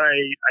what I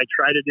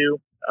try to do.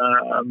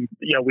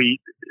 We,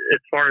 as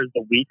far as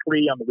the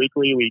weekly,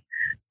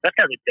 that's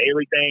kind of a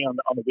daily thing.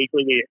 On the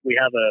weekly, we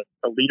have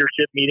a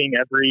leadership meeting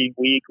every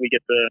week. We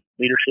get the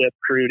leadership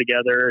crew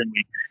together, and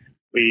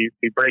we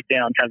break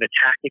down kind of a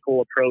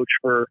tactical approach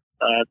for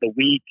the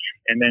week,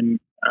 and then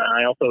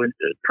I also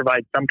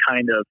provide some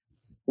kind of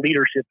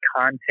leadership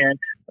content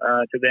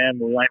to them.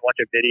 We might watch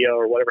a video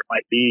or whatever it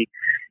might be,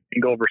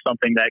 and go over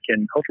something that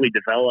can hopefully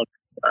develop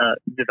them,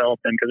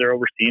 because they're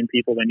overseeing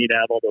people. They need to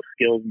have all those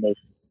skills and those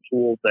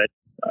tools that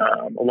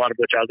a lot of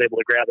which I was able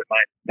to grab at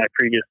my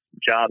previous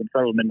job, and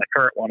some of them in my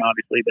current one,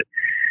 obviously. But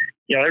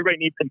everybody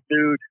needs some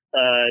food,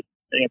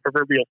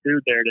 proverbial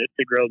food there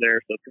to grow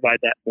there. So provide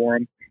that for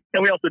them.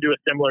 And we also do a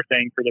similar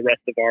thing for the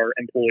rest of our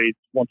employees.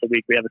 Once a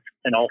week, we have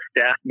an all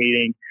staff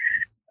meeting.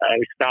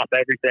 We stop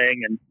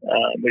everything and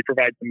we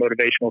provide some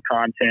motivational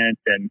content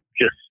and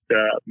just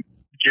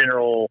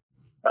general,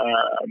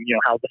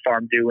 how's the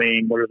farm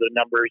doing? What are the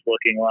numbers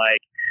looking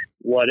like?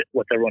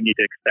 What's everyone need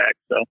to expect?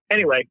 So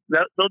anyway,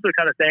 those are the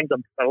kind of things.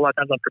 A lot of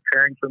times I'm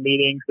preparing for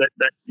meetings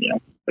that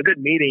a good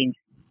meeting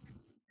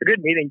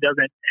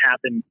doesn't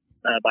happen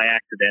by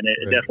accident. It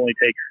Right. definitely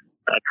takes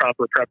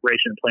proper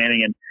preparation and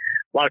planning. And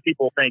a lot of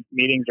people think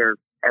meetings are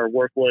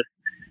worthless.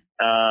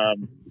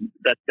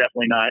 That's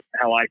definitely not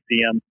how I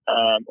see them.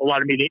 A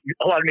lot of meetings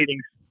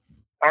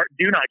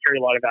do not carry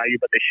a lot of value,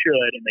 but they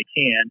should and they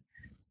can.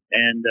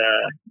 And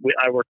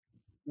I work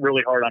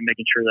really hard on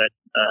making sure that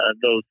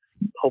those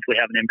hopefully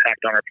have an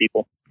impact on our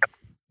people.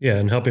 Yeah,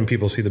 and helping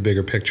people see the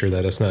bigger picture,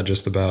 that it's not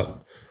just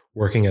about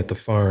working at the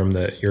farm,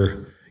 that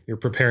you're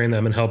preparing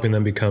them and helping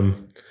them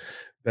become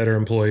better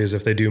employees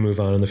if they do move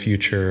on in the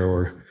future,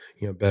 or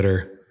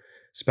better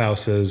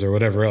spouses or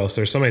whatever else.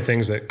 There's so many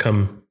things that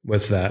come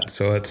with that.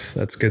 So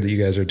that's good that you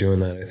guys are doing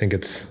that. I think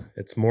it's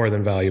more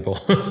than valuable.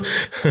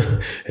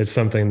 It's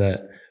something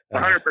that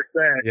 100%.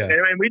 Yeah.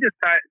 And we just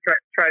try to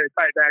tie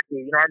it back to,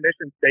 our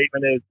mission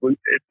statement is,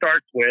 it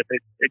starts with,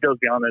 it goes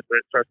beyond this, but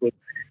it starts with,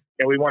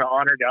 we want to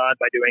honor God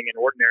by doing an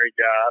ordinary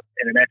job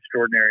in an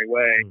extraordinary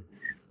way.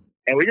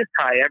 And we just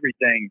tie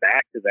everything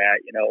back to that,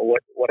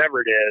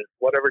 whatever it is,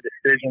 whatever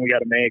decision we got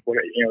to make,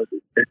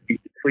 if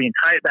we can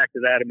tie it back to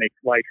that, it makes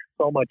life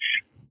so much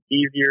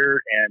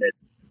easier, and it's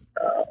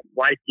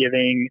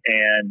life-giving,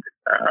 and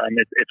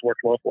it's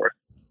worked well for us.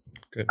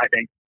 Good. I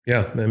think.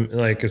 Yeah. And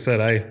like I said,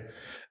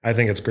 I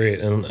think it's great.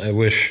 And I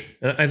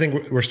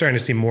think we're starting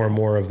to see more and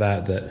more of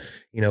that,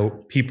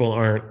 people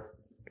aren't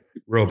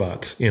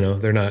robots,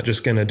 they're not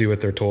just going to do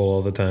what they're told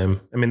all the time.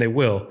 I mean, they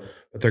will,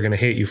 but they're going to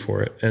hate you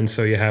for it. And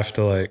so you have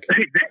to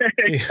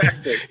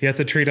Exactly. you have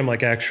to treat them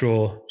like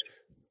actual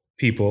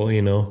people,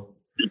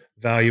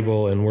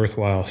 valuable and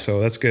worthwhile.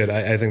 So that's good.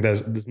 I think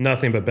there's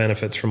nothing but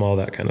benefits from all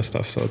that kind of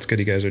stuff. So it's good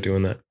you guys are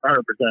doing that.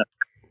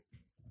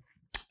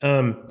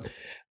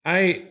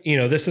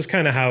 100%. This is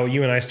kind of how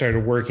you and I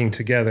started working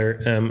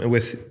together,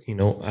 with,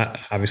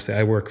 obviously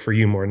I work for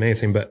you more than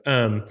anything, but,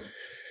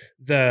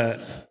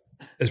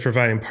 is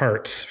providing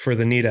parts for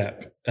the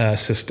NeedApp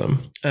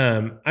system.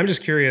 I'm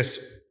just curious,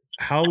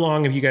 how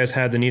long have you guys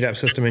had the NeedApp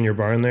system in your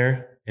barn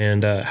there?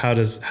 And, how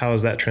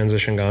has that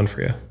transition gone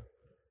for you?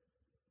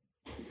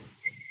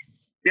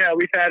 Yeah,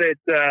 we've had it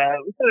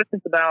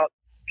since about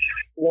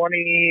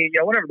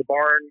whenever the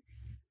barn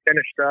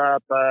finished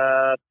up,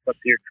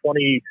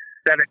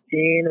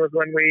 2017 was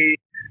when we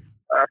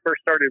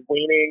first started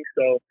weaning.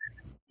 So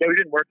we've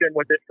been working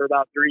with it for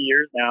about 3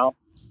 years now,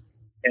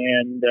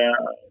 and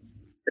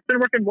it's been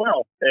working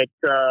well. It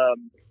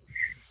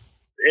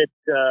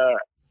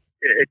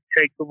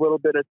takes a little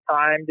bit of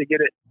time to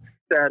get it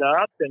set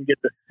up and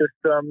get the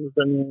systems,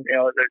 and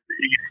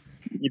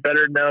you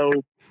better know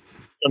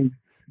some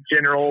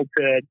general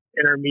to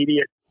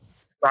intermediate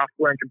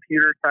software and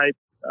computer type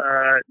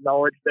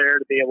knowledge there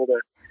to be able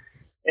to,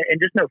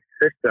 and just know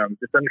systems,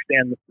 just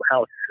understand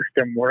how a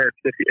system works.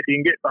 If you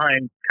can get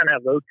behind, kind of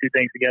have those two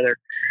things together,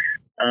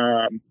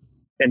 and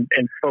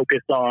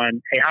focus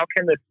on, hey, how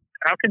can this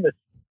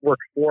work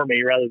for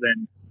me, rather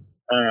than,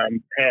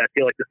 hey, I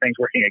feel like this thing's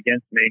working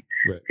against me.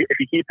 Right. If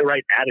you keep the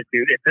right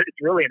attitude,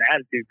 it's really an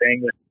attitude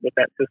thing with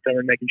that system,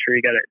 and making sure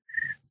you got it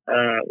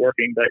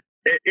working. But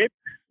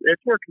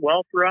it's worked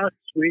well for us.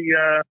 We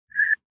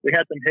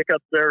had some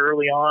hiccups there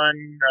early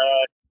on,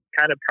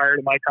 kind of prior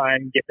to my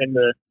time getting in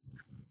the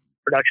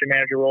production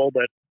manager role,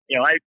 but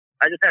I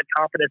just had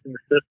confidence in the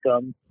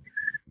system.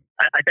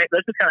 I think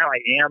that's just kind of how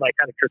I am. I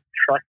kind of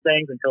trust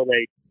things until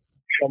they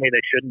show me they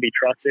shouldn't be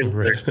trusted.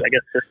 Right. There's, I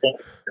guess, systems.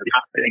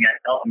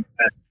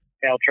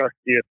 I'll trust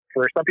you.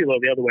 For some people,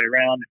 the other way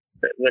around.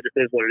 That just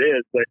is what it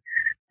is. But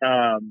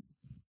I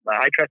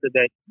trusted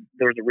that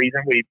there was a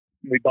reason we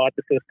bought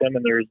the system,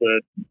 and there's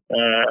if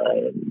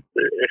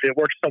it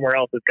works somewhere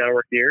else, it's got to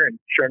work here. And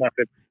sure enough,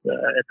 it's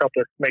helped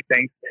us make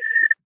things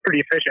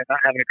pretty efficient, not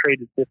having a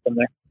traded system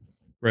there.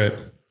 Right.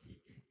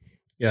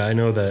 Yeah, I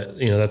know that,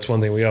 that's one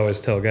thing we always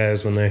tell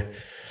guys when they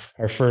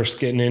are first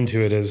getting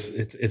into it, is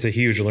it's a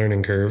huge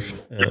learning curve.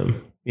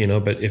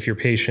 But if you're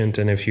patient,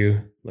 and if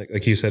you,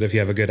 like you said, if you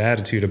have a good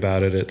attitude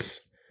about it,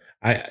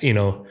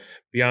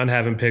 beyond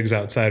having pigs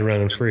outside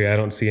running free, I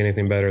don't see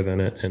anything better than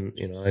it. And,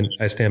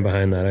 I stand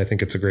behind that. I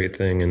think it's a great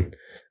thing. And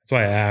that's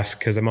why I ask,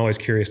 because I'm always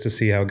curious to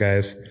see how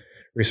guys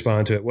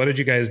respond to it. What did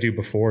you guys do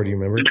before? Do you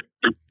remember?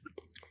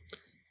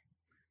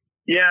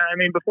 Yeah, I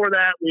mean, before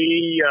that,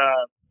 we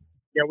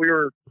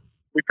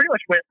pretty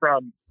much went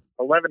from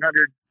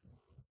 1,100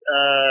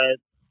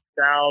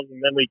 sows,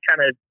 and then we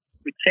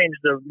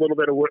changed a little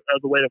bit of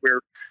the way that we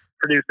were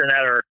producing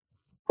at our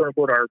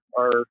quote unquote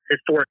our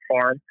historic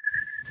farm,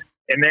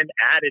 and then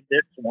added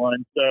this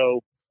one.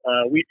 So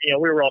we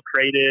were all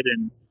created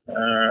and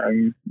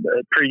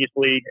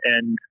previously,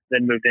 and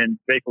then moved in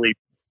basically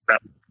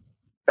about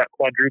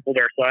quadrupled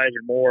our size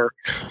or more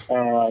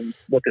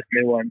with this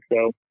new one.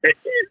 So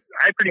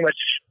I pretty much,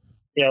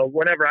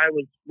 whenever I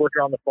was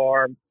working on the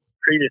farm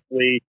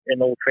previously in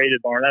the old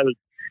traded barn, I was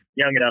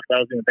young enough that I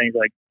was doing things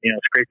like,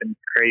 scraping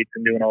crates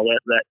and doing all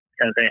that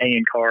kind of thing,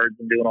 hanging cards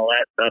and doing all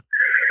that stuff.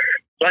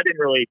 So I didn't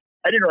really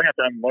have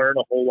to unlearn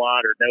a whole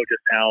lot or know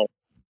just how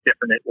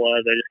different it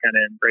was. I just kind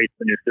of embraced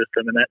the new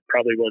system, and that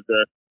probably was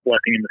a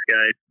blessing in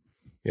disguise.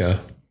 Yeah,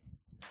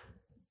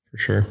 for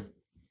sure.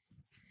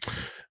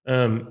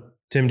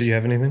 Tim, do you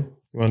have anything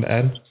you wanted to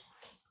add?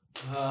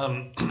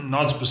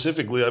 Not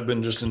specifically. I've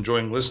been just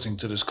enjoying listening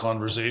to this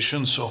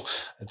conversation, so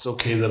it's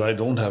okay that I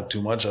don't have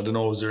too much. I don't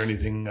know. Is there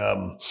anything?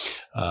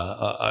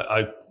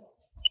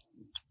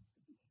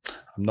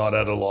 I'm not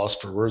at a loss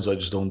for words. I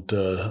just don't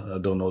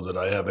know that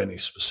I have any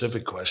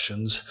specific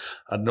questions.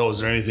 I don't know. Is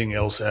there anything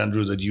else,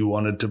 Andrew, that you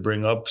wanted to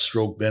bring up?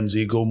 Stroke Ben's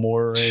ego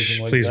more or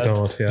anything like Please that?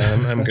 Please don't.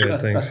 Yeah, I'm good.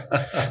 Thanks.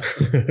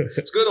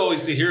 It's good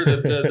always to hear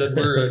that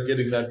we're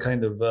getting that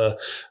kind of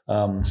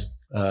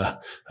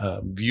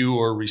view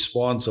or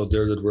response out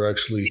there, that we're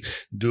actually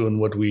doing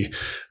what we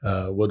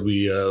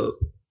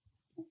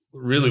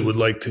really would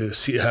like to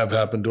see have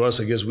happen to us.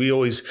 I guess we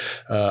always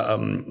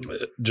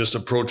just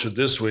approach it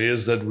this way,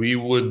 is that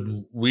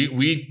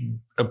we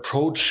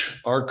approach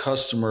our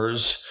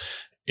customers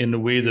in the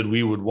way that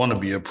we would want to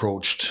be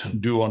approached,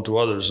 do unto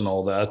others and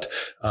all that,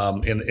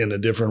 in a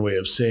different way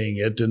of saying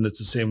it. And it's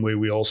the same way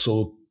we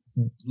also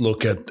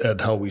look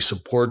at how we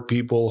support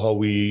people, how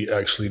we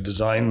actually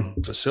design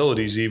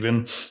facilities,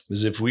 even,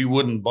 as if we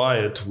wouldn't buy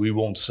it, we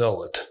won't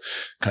sell it,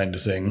 kind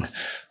of thing.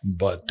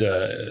 But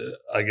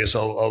I guess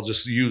I'll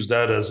just use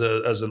that as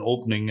an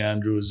opening.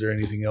 Andrew, is there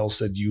anything else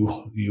that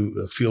you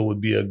feel would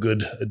be a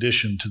good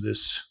addition to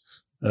this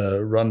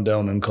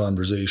rundown and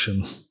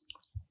conversation?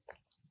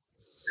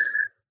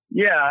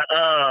 Yeah,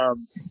 I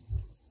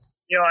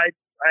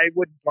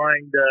wouldn't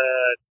mind.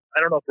 I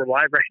don't know if we're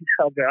live right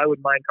now, but I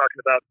wouldn't mind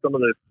talking about some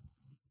of the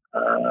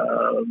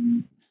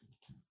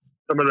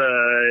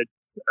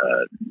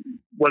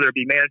whether it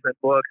be management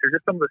books or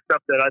just some of the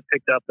stuff that I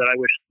picked up that I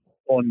wish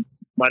someone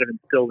might have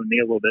instilled in me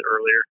a little bit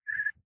earlier.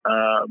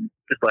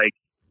 Just like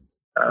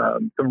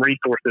some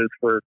resources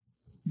for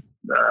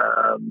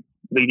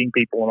leading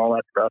people and all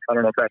that stuff. I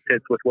don't know if that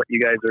fits with what you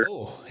guys are.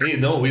 Oh, hey,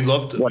 no, we'd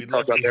love to hear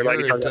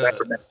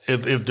it.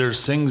 If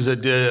there's things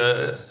that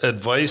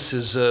advice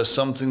is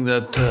something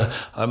that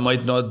I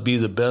might not be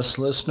the best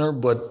listener,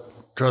 but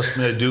trust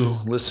me, I do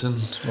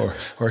listen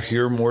or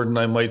hear more than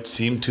I might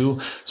seem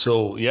to.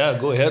 So yeah,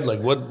 go ahead.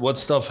 Like what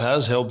stuff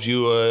has helped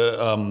you?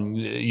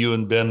 You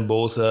and Ben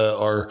both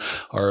are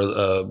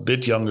a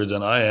bit younger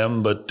than I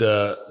am, but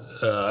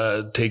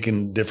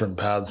taken different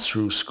paths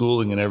through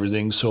schooling and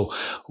everything. So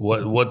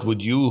what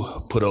would you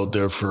put out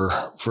there for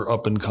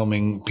up and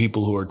coming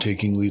people who are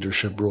taking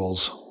leadership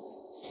roles?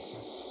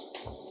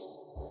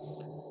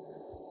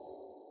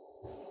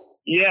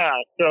 Yeah.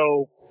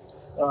 So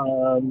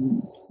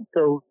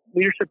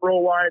leadership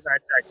role wise, I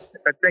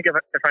think if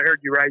I heard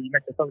you right, you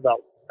mentioned something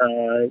about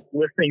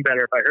listening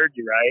better. If I heard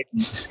you right,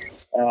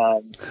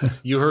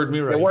 you heard me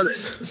right.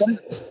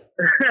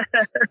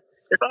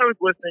 If I was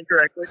listening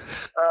correctly,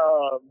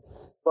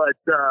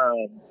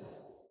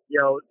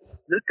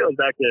 this goes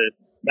back to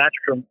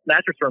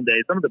mattress firm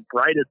days. Some of the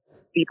brightest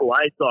people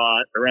I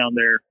saw around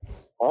there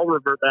all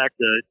revert back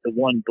to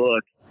one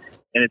book,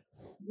 and it's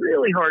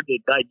really hard to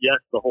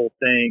digest the whole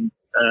thing.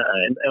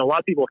 And a lot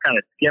of people kind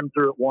of skim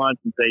through it once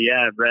and say,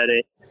 yeah, I've read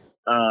it.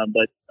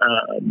 But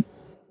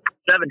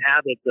 7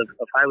 Habits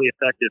of Highly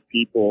Effective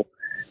People,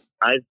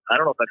 I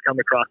don't know if I've come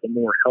across a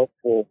more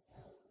helpful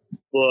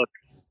book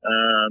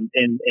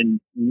in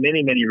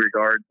many, many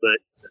regards, but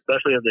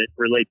especially as it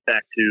relates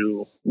back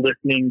to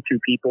listening to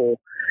people.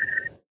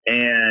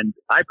 And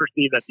I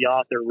perceive that the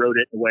author wrote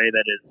it in a way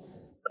that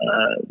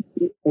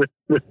is with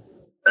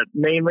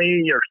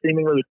mainly or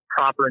seemingly with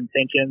proper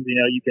intentions.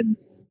 You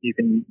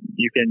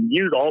can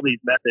use all these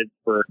methods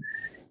for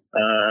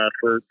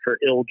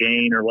ill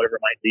gain or whatever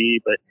it might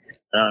be, but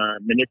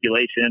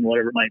manipulation,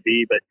 whatever it might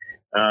be. But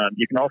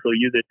you can also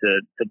use it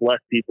to bless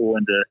people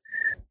and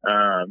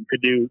to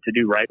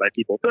do right by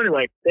people. So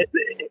anyway,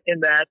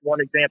 in that one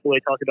example, they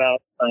talk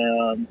about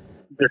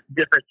the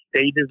different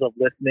stages of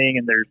listening,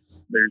 and there's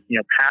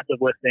passive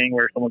listening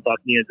where someone's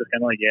talking to you and it's just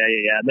kind of like yeah,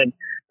 and then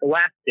the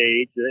last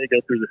stage, it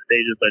goes through the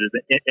stages, but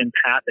is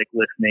empathic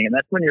listening, and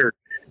that's when you're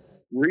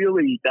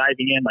really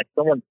diving in, like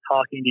someone's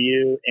talking to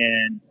you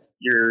and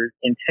you're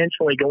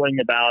intentionally going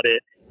about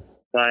it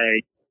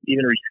by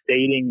even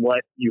restating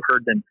what you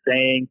heard them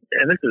saying.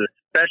 And this is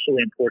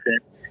especially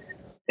important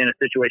in a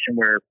situation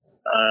where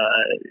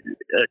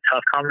a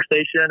tough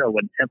conversation or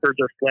when tempers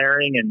are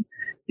flaring and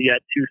you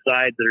got two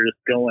sides that are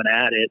just going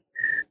at it.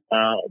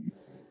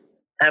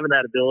 Having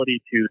that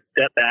ability to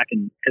step back,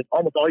 and because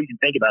almost all you can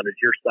think about is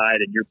your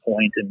side and your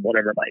point and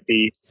whatever it might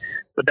be,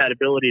 but that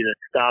ability to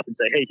stop and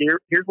say, hey,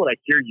 here's what I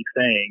hear you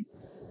saying.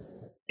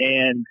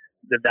 And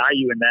the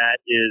value in that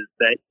is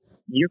that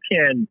you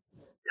can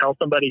tell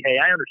somebody, hey,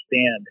 I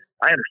understand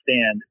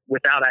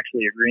without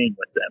actually agreeing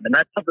with them. And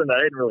that's something that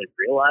I didn't really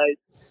realize.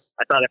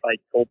 I thought if I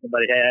told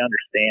somebody, hey, I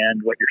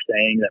understand what you're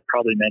saying, that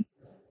probably meant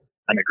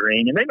I'm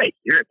agreeing. And they may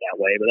hear it that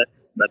way, but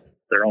that's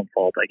their own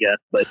fault, I guess.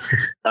 But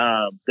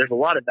there's a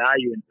lot of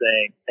value in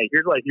saying, hey,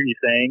 here's what I hear you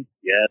saying.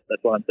 Yes,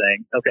 that's what I'm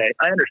saying. Okay,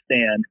 I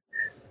understand.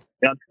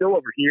 I'm still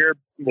over here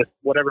with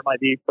whatever it might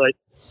be, but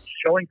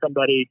showing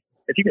somebody,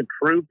 if you can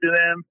prove to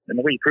them, and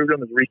the way you prove to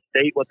them is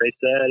restate what they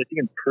said, if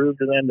you can prove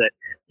to them that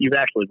you've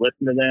actually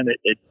listened to them,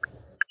 it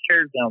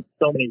tears down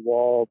so many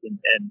walls and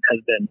has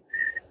been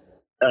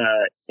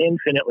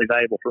infinitely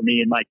valuable for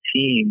me and my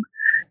team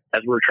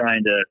as we're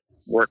trying to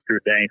work through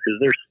things, because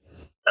there's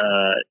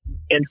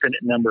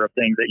infinite number of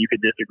things that you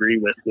could disagree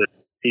with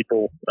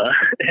people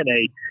in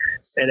a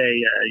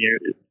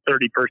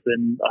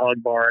 30-person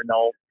hog barn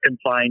all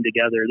confined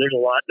together. There's a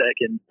lot that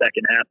can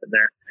happen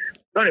there.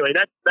 So anyway,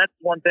 that's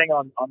one thing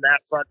on that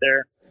front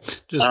there.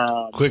 Just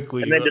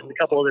quickly, and then just a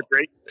couple other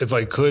great. If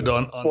I could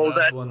on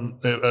that one,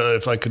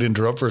 if I could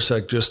interrupt for a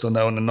sec, just on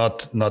that one, and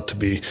not to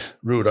be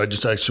rude, I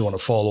just actually want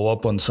to follow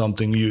up on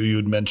something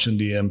you'd mentioned,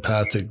 the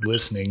empathic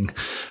listening,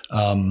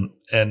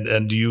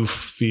 and do you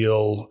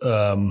feel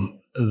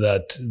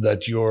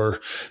that your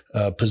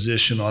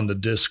position on the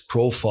disc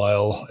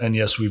profile, and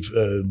yes, we've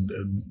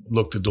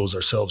looked at those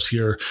ourselves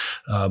here,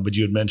 but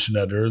you had mentioned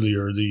that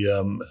earlier,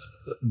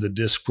 the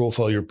disc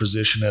profile, your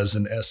position as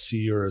an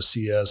SC or a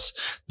CS,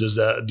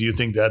 do you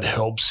think that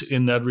helps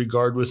in that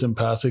regard with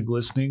empathic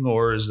listening,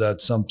 or is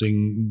that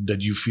something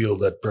that you feel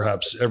that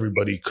perhaps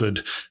everybody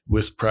could,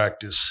 with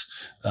practice,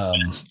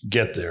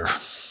 get there?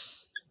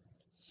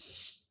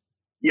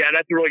 Yeah,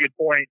 that's a really good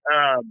point.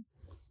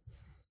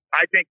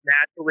 I think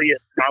naturally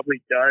it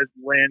probably does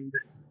lend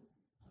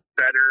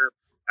better.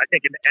 I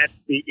think in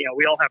SC,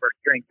 we all have our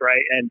strengths,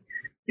 right? And,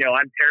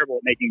 I'm terrible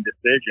at making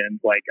decisions.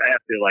 Like, I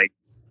have to,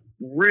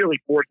 really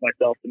force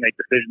myself to make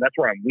decisions. That's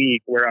where I'm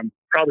weak. Where I'm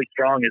probably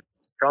strong is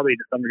probably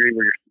to some degree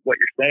what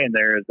you're saying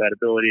there is that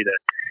ability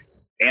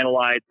to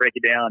analyze, break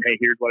it down. Hey,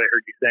 here's what I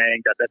heard you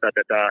saying,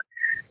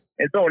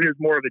 And someone who's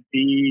more of a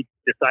D,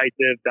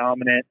 decisive,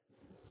 dominant.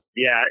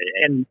 Yeah.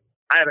 And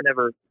I haven't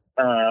ever,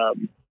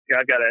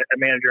 I've got a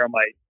manager on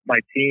my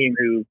team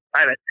who I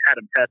haven't had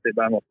him tested,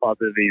 but I'm almost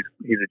positive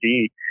he's a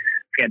D.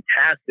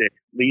 Fantastic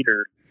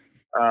leader.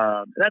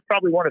 And that's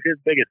probably one of his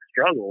biggest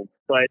struggles,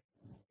 but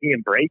he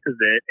embraces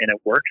it and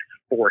it works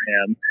for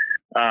him.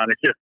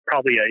 It's just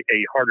probably a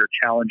harder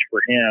challenge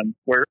for him,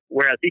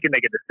 whereas he can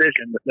make a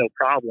decision with no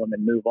problem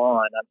and move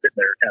on. I'm sitting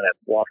there kind of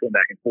waffling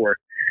back and forth.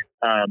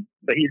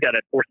 But he's got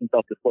to force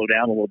himself to slow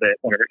down a little bit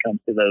whenever it comes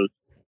to those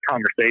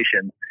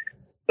conversations.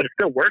 But it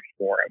still works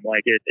for him.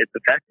 It's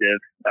effective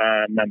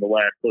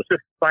nonetheless. So it's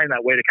just finding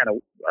that way to kind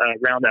of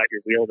round out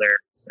your wheel there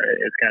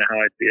is kind of how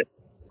I see it.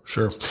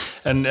 Sure.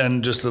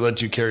 And just to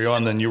let you carry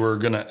on, then you were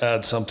going to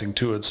add something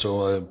to it.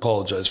 So I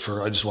apologize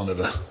I just wanted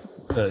to,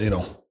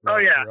 Oh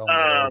yeah.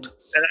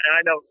 And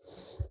I know,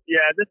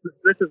 this is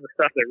the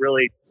stuff that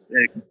really,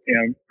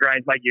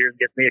 grinds my gears and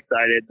gets me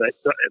excited,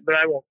 but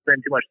I won't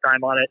spend too much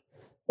time on it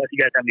unless you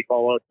guys have any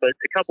follow-ups. But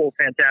a couple of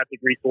fantastic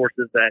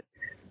resources that,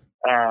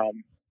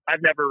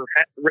 I've never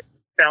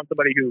found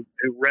somebody who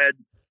read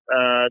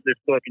this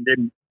book and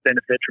didn't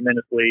benefit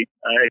tremendously.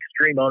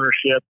 Extreme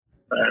Ownership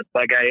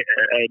by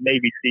a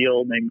Navy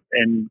SEAL named,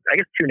 and I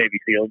guess two Navy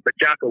SEAls, but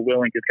Jocko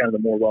Willink is kind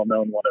of the more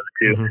well-known one of the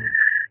two.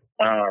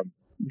 Mm-hmm.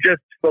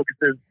 Just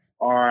focuses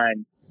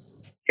on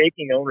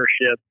taking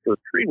ownership for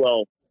pretty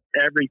well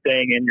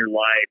everything in your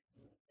life.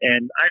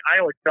 And I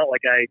always felt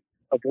like I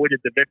avoided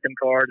the victim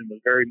card and was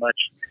very much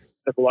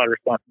took a lot of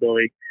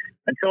responsibility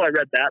until I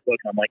read that book.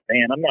 And I'm like,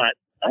 man,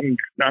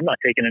 I'm not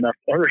taking enough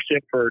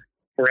ownership for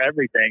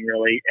everything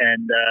really.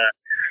 And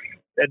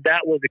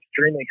that was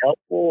extremely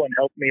helpful and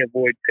helped me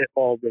avoid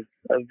pitfalls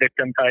of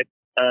victim type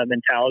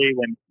mentality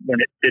when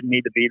it didn't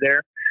need to be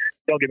there.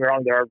 Don't get me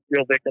wrong, there are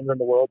real victims in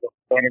the world.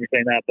 Don't hear me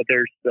saying that, but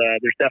there's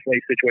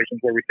definitely situations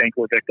where we think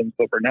we're victims,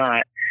 but we're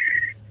not.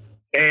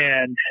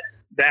 And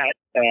that's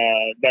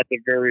a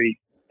very,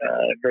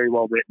 very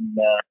well written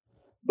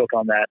book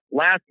on that.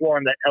 Last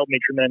one that helped me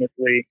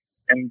tremendously,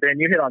 and Ben,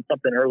 you hit on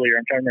something earlier.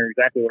 I'm trying to remember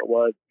exactly what it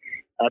was.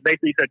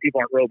 Basically, you said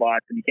people aren't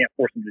robots and you can't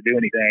force them to do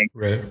anything,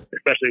 right?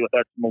 Especially with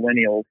us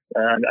millennials.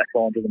 I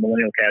fall into the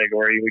millennial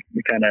category.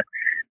 We kind of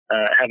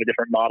have a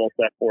different model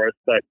set for us.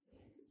 But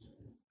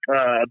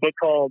a book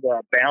called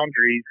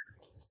Boundaries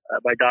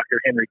by Dr.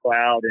 Henry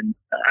Cloud, and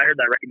I heard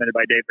that recommended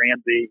by Dave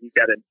Ramsey. He's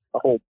got a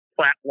whole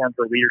platform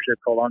for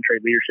leadership called Entree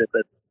Leadership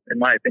that's, in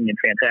my opinion,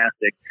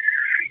 fantastic.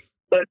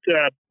 But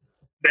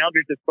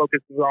Boundaries just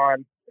focuses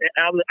on.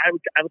 I was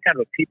kind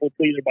of a people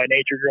pleaser by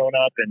nature growing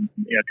up, and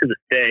to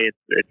this day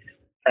it's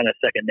kind of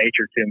second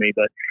nature to me.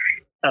 But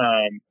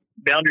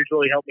Boundaries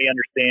really helped me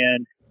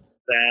understand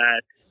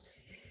that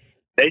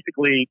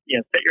basically,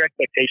 set your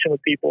expectation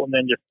with people and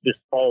then just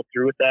follow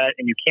through with that.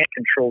 And you can't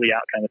control the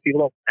outcome. If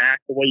people don't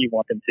act the way you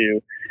want them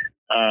to,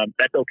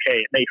 that's okay.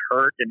 It may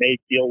hurt. It may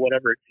feel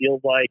whatever it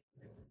feels like.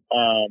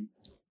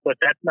 But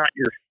that's not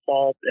your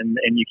fault, and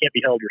you can't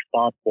be held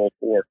responsible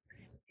for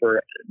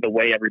the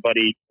way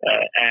everybody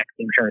acts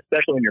in return,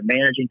 especially when you're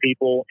managing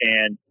people.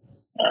 And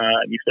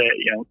you say,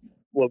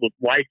 what was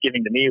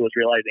life-giving to me was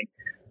realizing,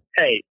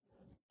 hey,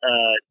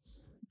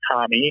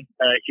 Tommy,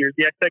 here's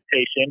the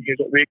expectation. Here's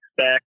what we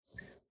expect.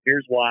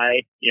 Here's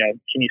why.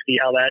 Can you see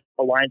how that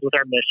aligns with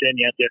our mission?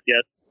 Yes, yes,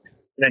 yes.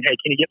 And then, hey,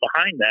 can you get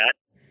behind that?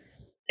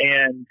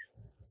 And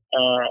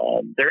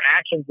their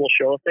actions will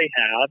show if they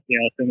have.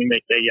 Assuming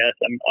they say yes,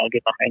 I'll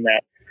get behind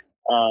that.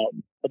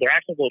 But their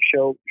actions will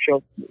show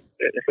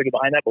if we get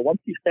behind that. But once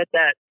you set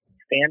that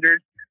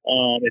standard,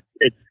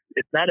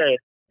 it's not a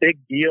big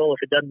deal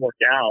if it doesn't work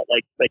out.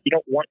 Like you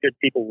don't want good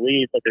people to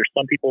leave, but there's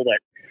some people that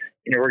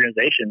in your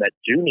organization that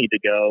do need to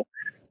go,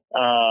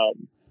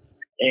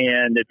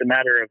 and it's a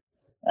matter of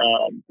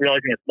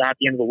realizing it's not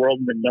the end of the world,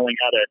 and then knowing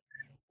how to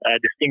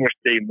distinguish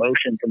the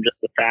emotion from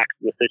just the facts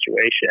of the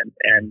situation.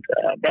 And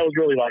that was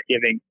really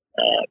life-giving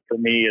for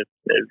me is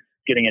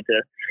getting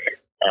into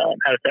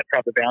how to set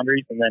proper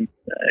boundaries. And then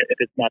if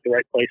it's not the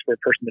right place for a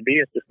person to be,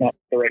 it's just not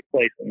the right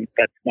place, and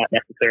that's not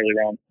necessarily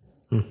wrong.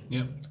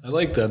 Yeah, I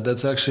like that.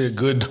 That's actually a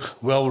good,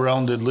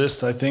 well-rounded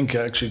list. I think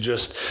actually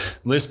just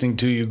listening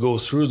to you go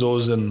through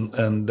those,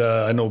 and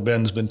I know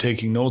Ben's been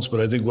taking notes, but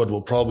I think what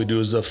we'll probably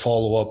do is a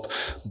follow-up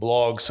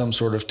blog, some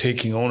sort of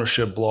taking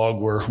ownership blog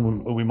where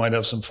we might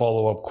have some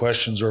follow-up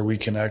questions, or we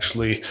can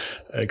actually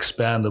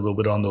expand a little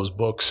bit on those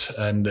books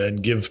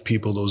and give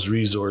people those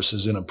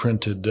resources in a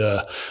printed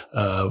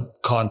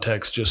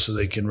context just so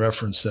they can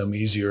reference them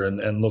easier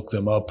and look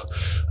them up.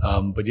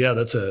 But yeah,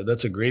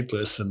 that's a great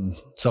list and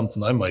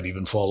something I might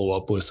even follow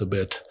up with a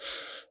bit.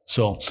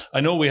 So I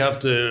know we have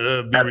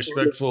to be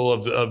respectful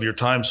of your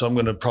time, so I'm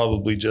going to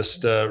probably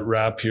just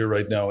wrap here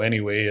right now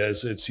anyway,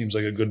 as it seems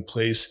like a good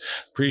place.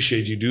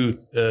 Appreciate you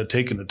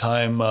taking the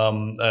time,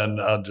 and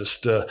I'll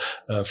just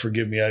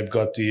forgive me. I've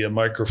got the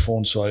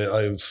microphone, so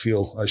I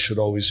feel I should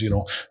always,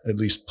 at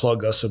least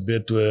plug us a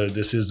bit.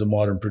 This is the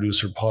Modern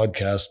Producer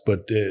Podcast,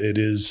 but it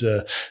is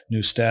a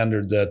new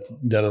standard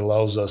that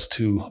allows us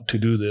to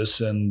do this,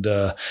 and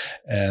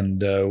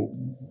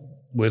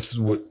with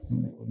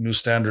new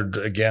standard,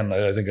 again,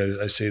 I think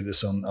I say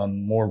this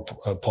on more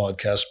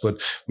podcasts, but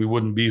we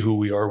wouldn't be who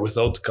we are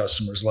without the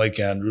customers like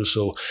Andrew.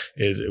 So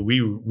we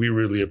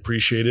really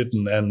appreciate it.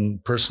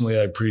 And personally,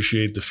 I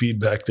appreciate the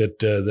feedback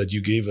that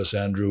you gave us,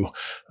 Andrew,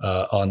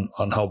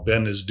 on how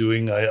Ben is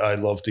doing. I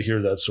love to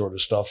hear that sort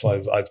of stuff.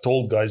 I've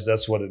told guys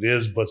that's what it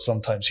is, but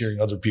sometimes hearing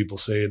other people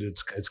say it,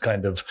 it's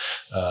kind of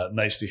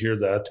nice to hear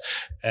that.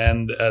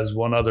 And as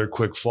one other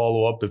quick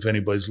follow-up, if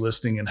anybody's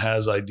listening and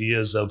has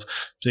ideas of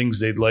things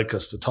they'd like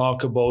us to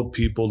talk about,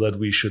 people that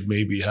we should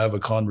maybe have a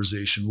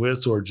conversation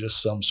with, or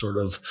just some sort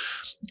of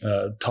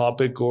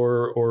topic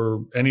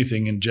or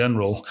anything in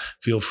general,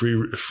 feel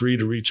free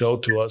to reach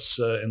out to us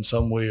in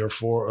some way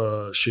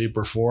or shape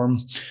or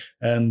form,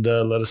 and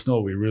let us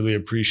know. We really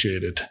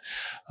appreciate it.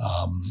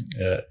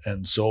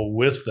 And so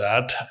with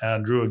that,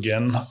 Andrew,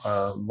 again,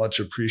 much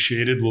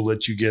appreciated. We'll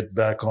let you get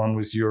back on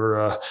with your,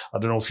 I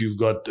don't know if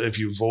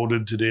you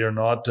voted today or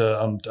not.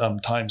 I'm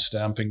time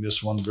stamping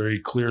this one very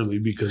clearly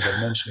because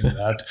I'm mentioning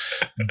that,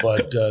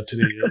 but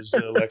today is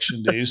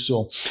election day.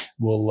 So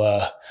we'll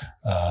let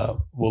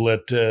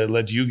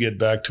you get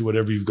back to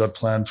whatever you've got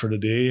planned for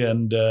today.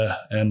 And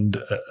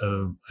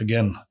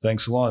again,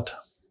 thanks a lot.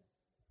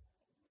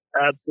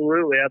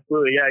 Absolutely.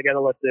 Yeah, I got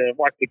to watch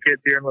the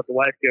kids here and let the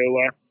wife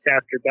go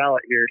cast her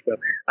ballot here. So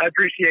I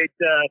appreciate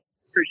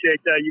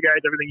you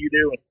guys, everything you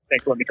do, and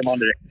thanks for letting me come on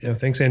today. Yeah,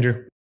 thanks, Andrew.